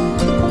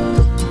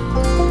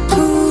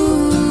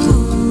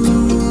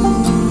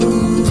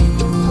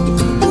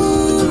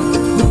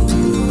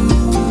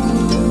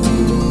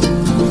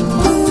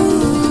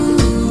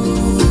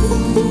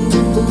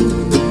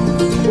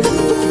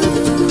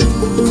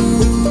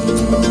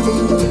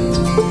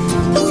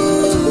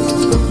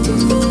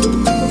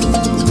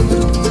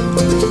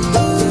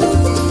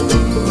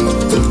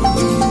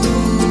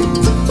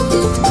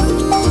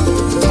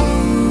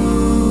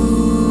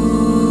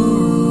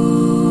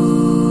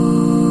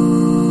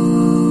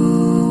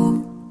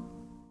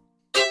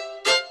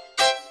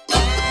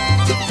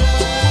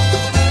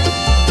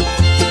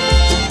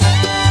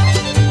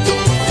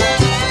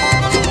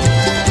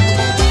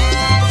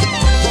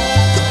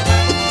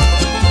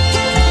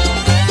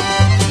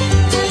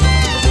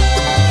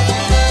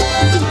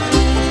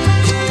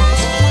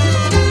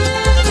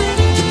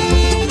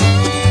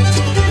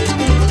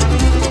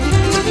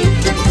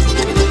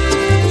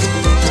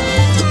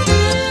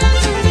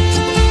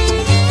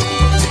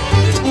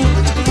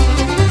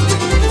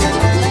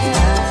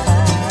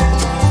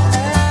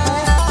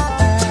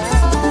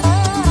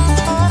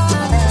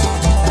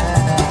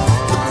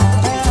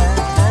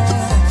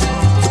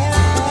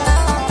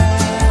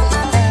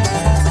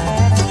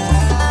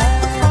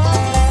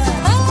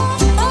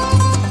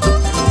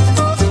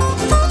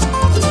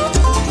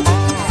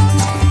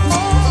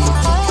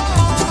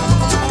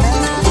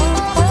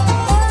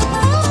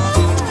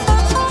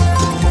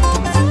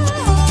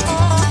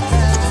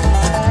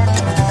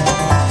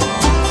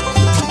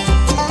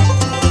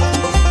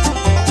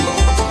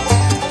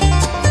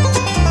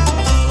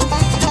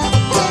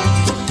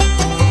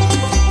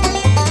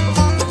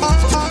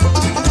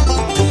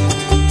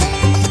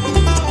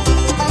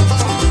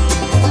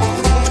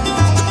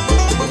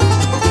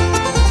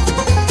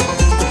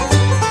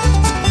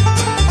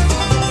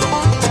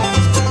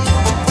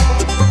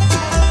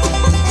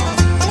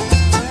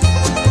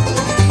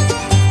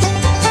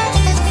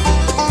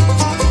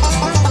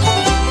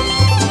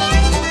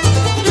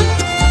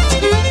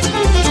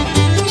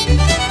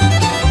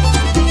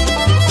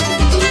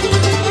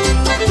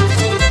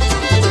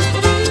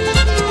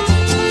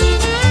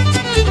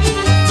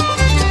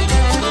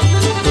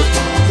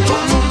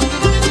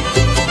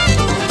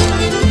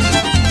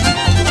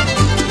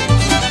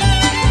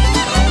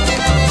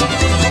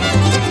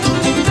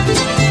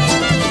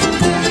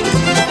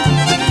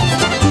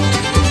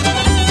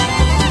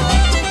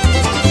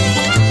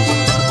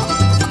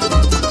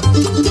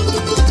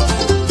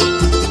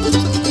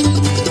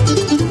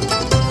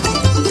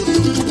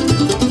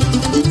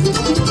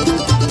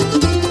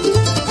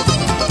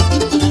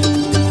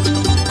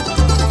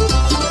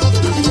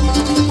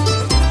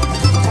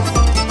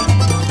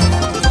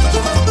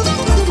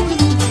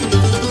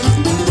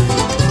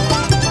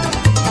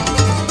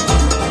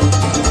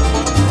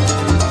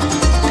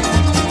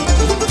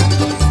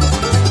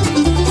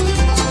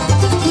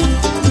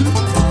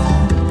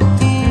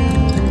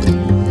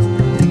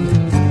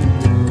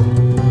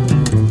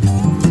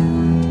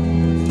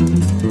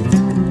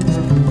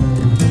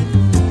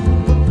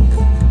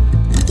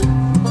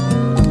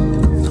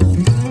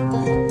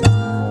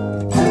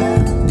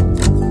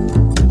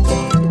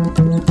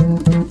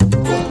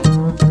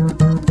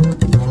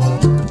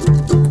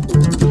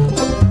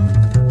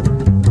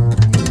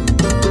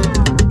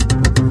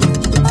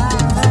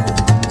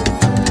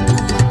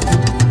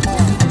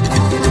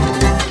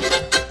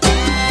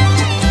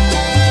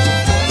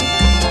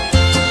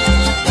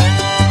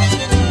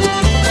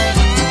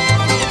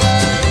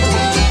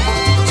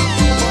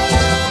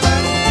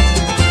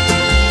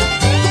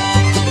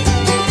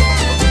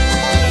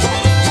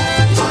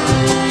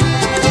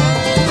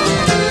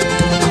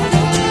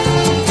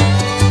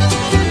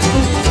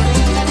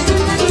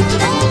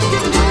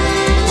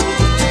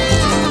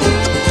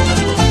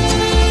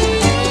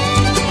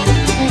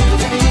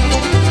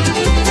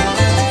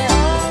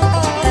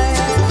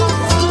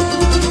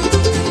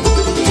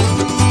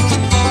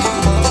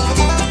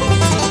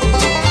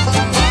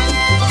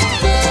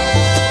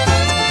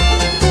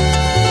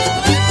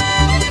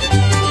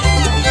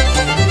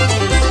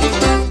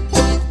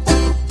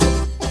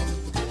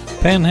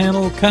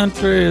 Panhandle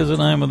Country is the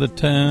name of the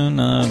tune.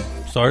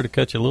 Sorry to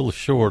cut you a little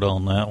short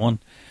on that one.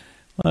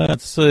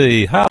 Let's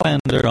see.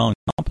 Highlander on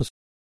Compass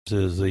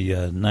is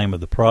the name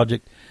of the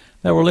project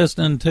that we're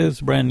listening to.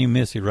 It's a brand new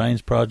Missy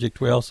Raines project.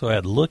 We also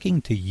had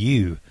Looking to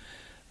You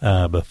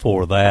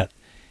before that.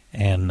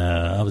 And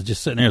I was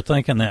just sitting here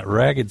thinking that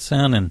ragged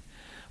sounding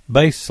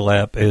bass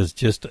slap is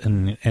just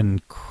an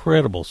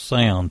incredible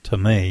sound to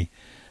me.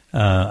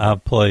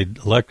 I've played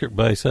electric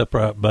bass,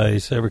 upright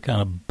bass, every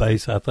kind of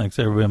bass I think's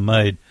ever been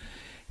made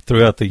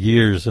throughout the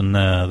years, and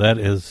that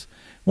is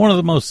one of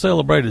the most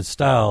celebrated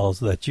styles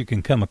that you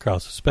can come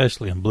across,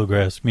 especially in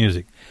bluegrass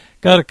music.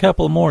 Got a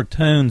couple more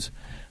tunes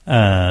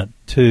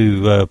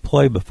to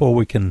play before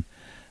we can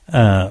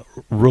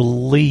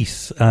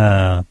release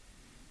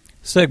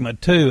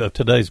segment 2 of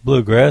today's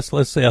bluegrass.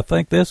 Let's see, I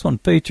think this one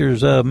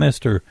features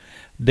Mr.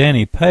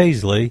 Danny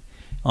Paisley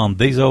on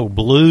These Old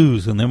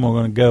Blues, and then we're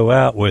going to go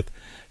out with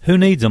Who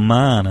Needs a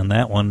Mine, and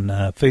that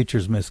one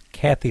features Miss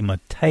Kathy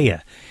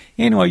Mattea.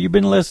 Anyway, you've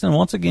been listening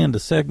once again to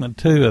segment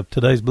 2 of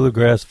today's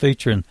bluegrass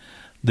featuring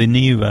the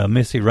new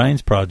Missy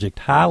Raines project,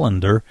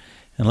 Highlander,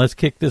 and let's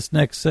kick this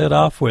next set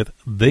off with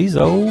These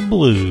Old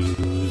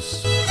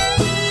Blues.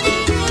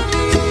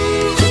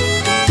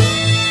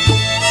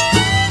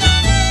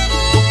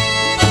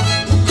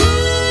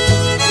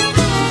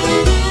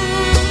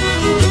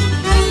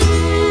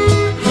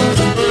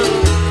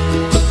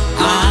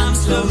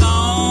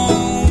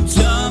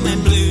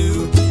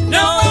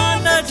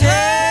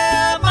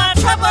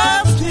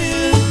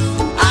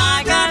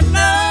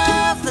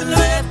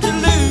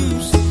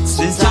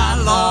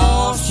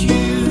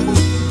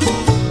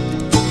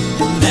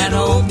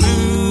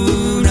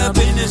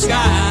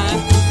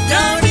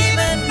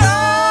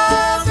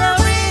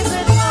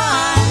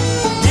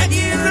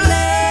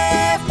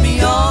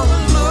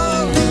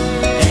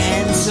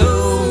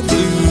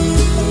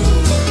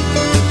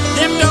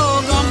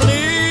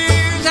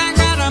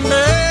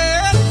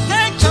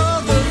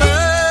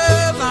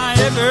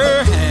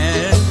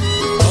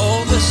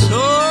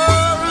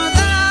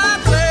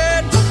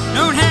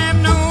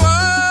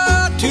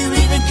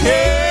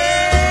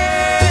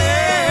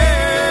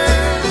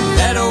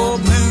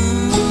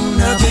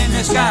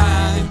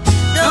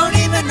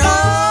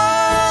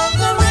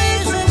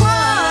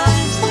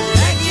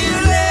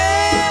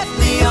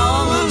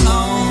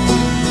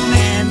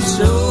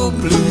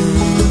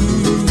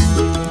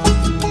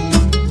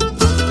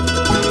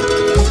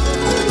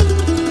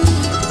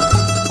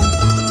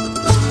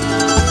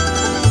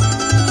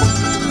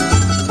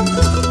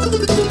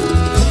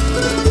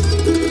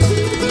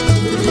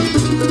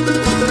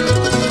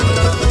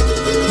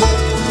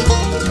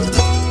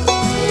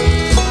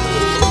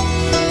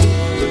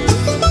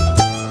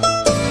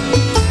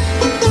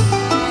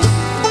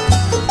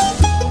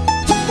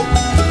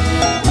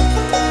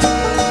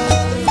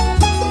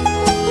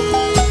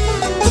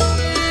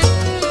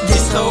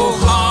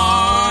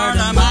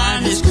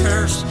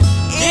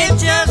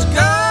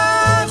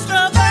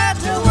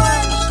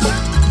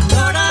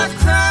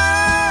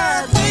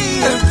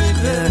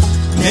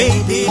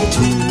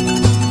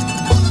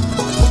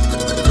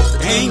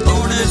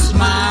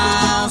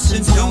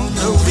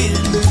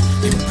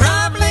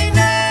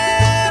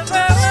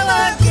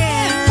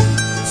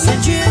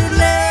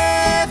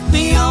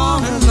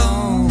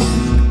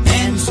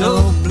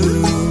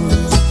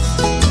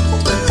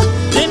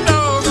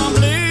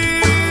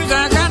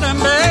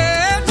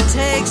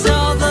 Takes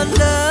all the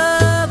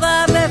love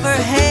I've ever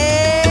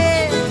had.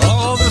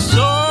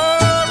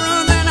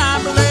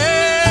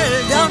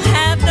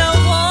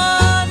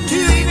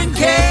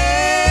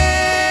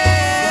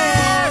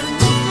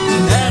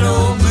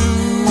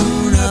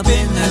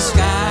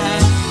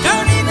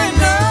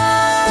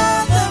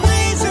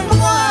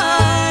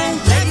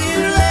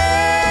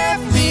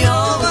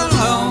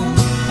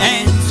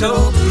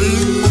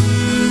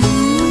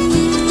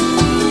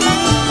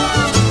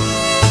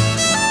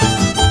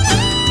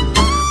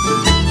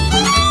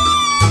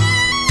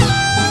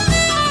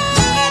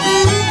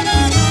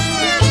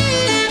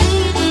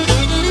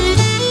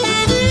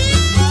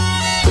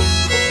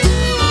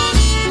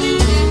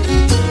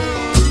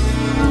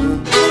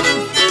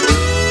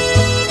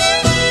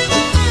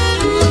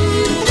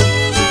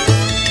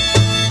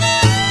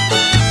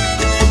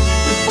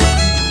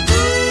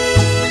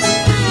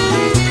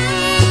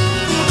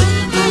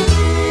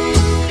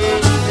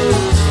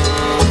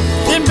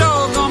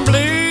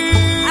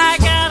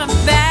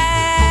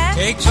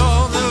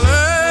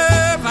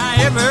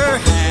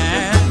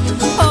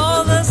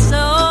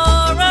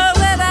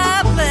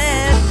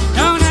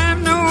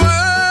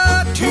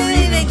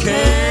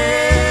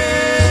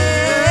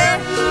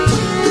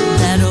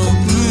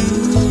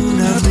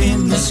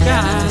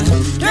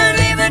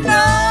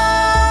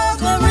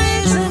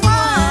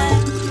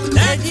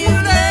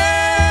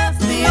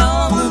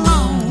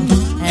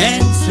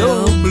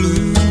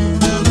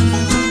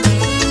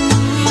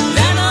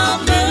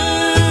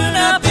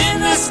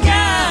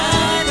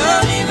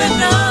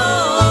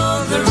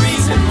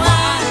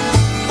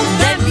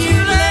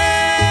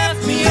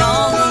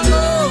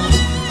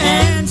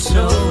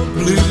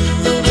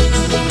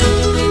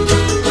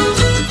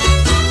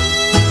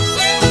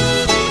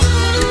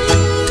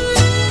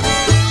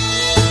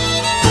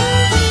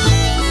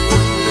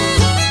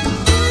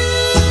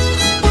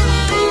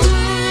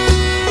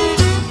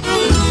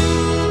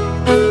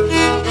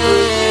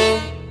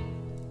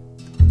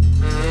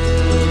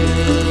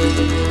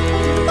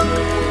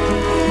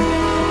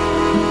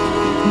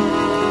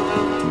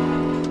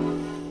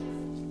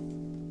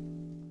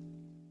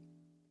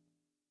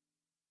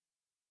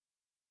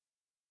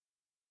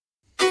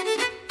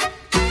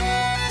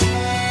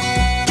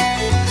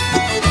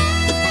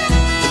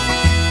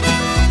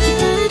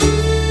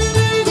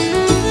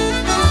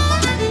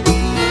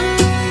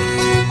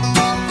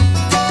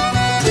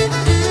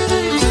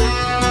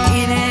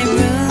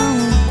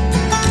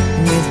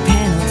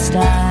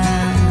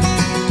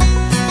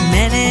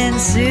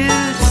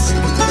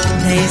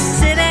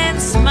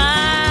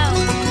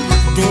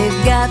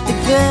 got the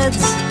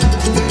goods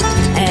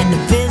and a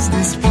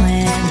business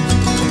plan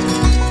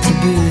to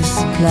boost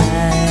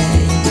supply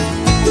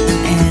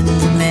and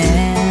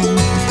demand.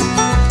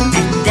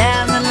 And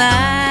down the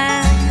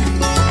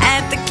line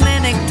at the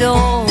clinic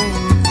door,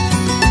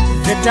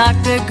 the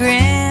doctor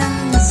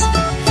grins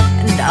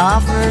and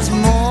offers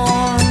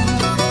more.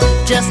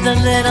 Just a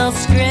little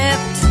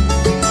script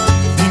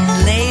in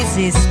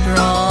lazy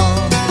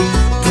scrawl,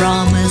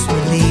 promise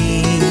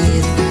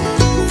relief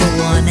for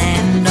one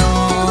and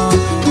all.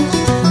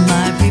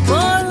 My people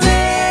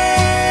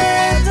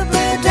live the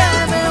blue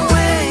diamond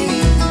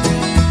way,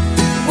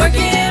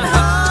 working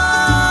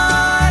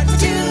hard for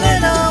too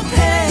little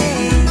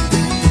pay.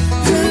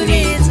 Who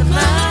needs a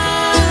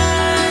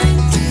mind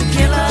to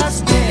kill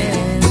us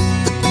dead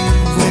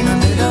when a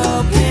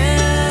little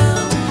pill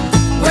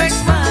works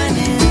fine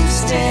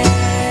instead?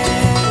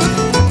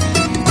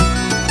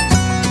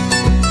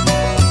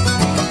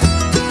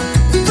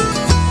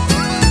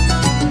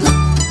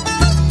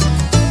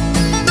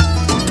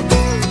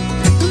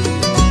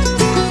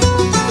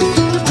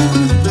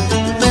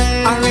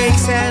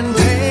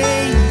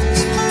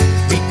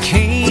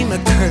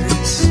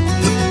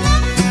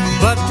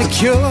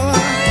 Cure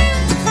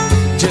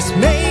just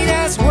made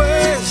us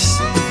worse.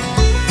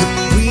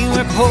 We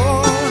were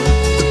poor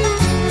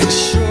and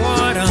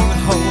short on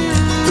hope,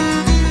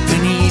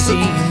 an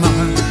easy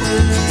mark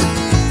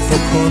for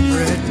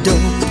corporate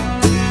dope.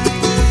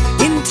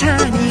 In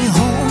tiny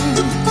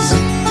homes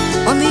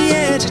on the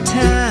edge of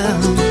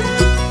town,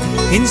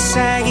 in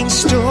sagging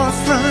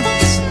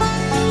storefronts,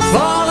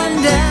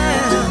 falling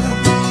down.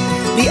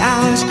 The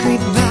hours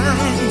creep by,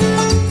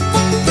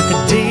 but the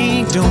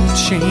day don't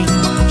change.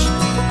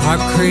 Our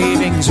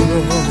cravings roar,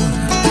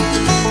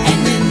 and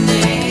then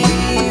they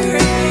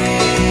rage.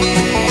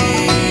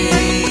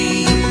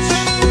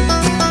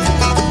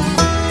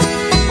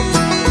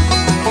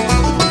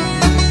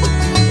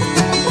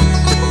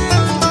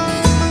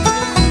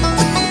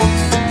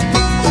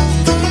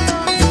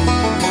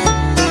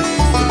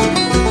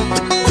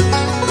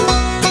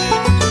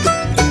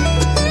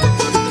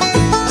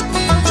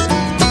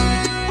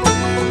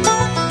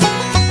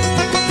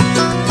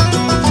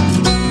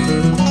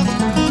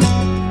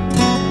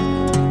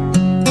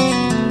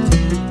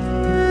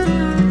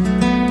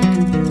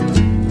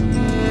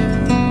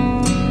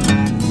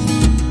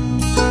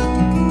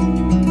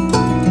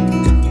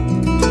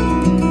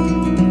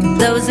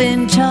 Those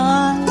in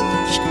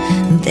charge,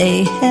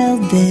 they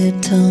held their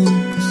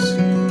tongues,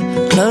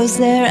 closed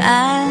their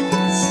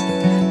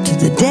eyes to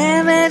the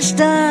damage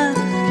done.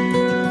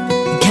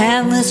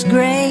 Countless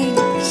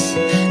graves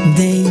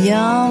they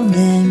yawned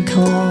and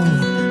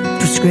called.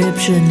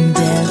 Prescription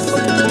death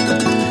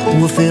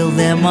will fill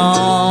them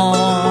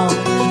all.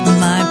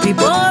 My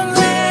people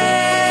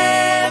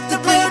live the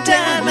blue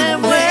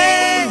diamond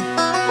way,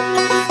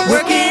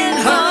 working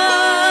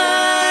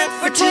hard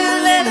for too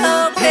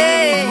little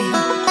pay.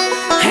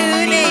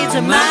 Who needs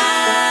a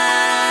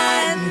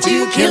mind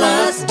to kill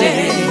us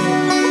dead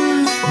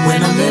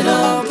when a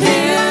little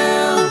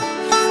pill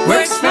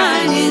works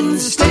fine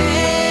instead?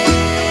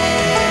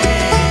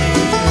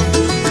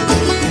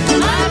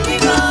 My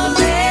people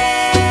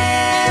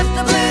live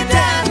the blue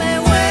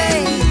diamond way,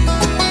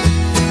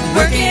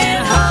 working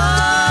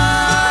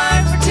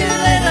hard for too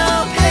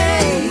little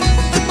pay.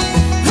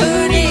 Who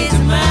needs a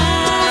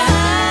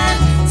mind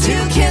to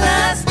kill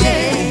us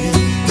dead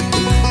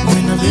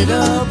when a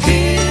little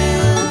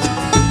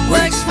pill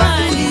works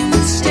fine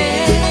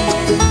instead?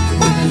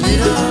 When a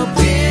little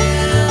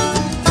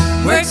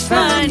pill works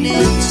fine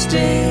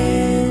instead.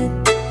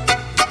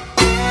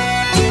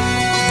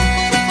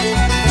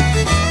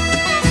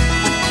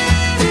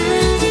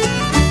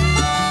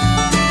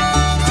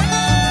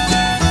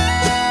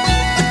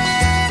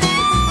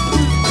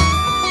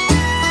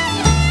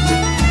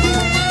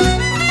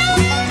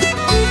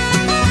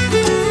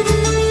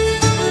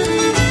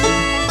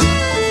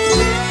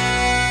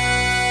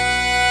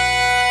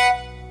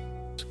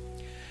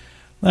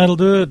 That'll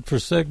do it for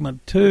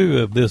segment 2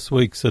 of this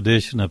week's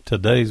edition of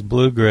Today's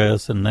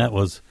Bluegrass, and that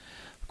was,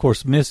 of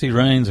course, Missy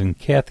Raines and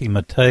Kathy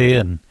Mattea,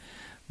 and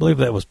I believe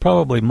that was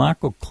probably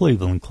Michael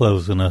Cleveland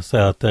closing us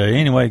out there.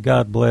 Anyway,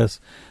 God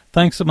bless.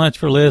 Thanks so much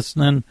for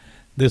listening.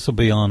 This will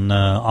be on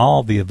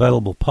all the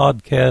available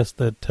podcasts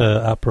that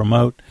I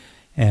promote,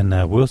 and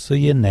we'll see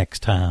you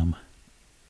next time.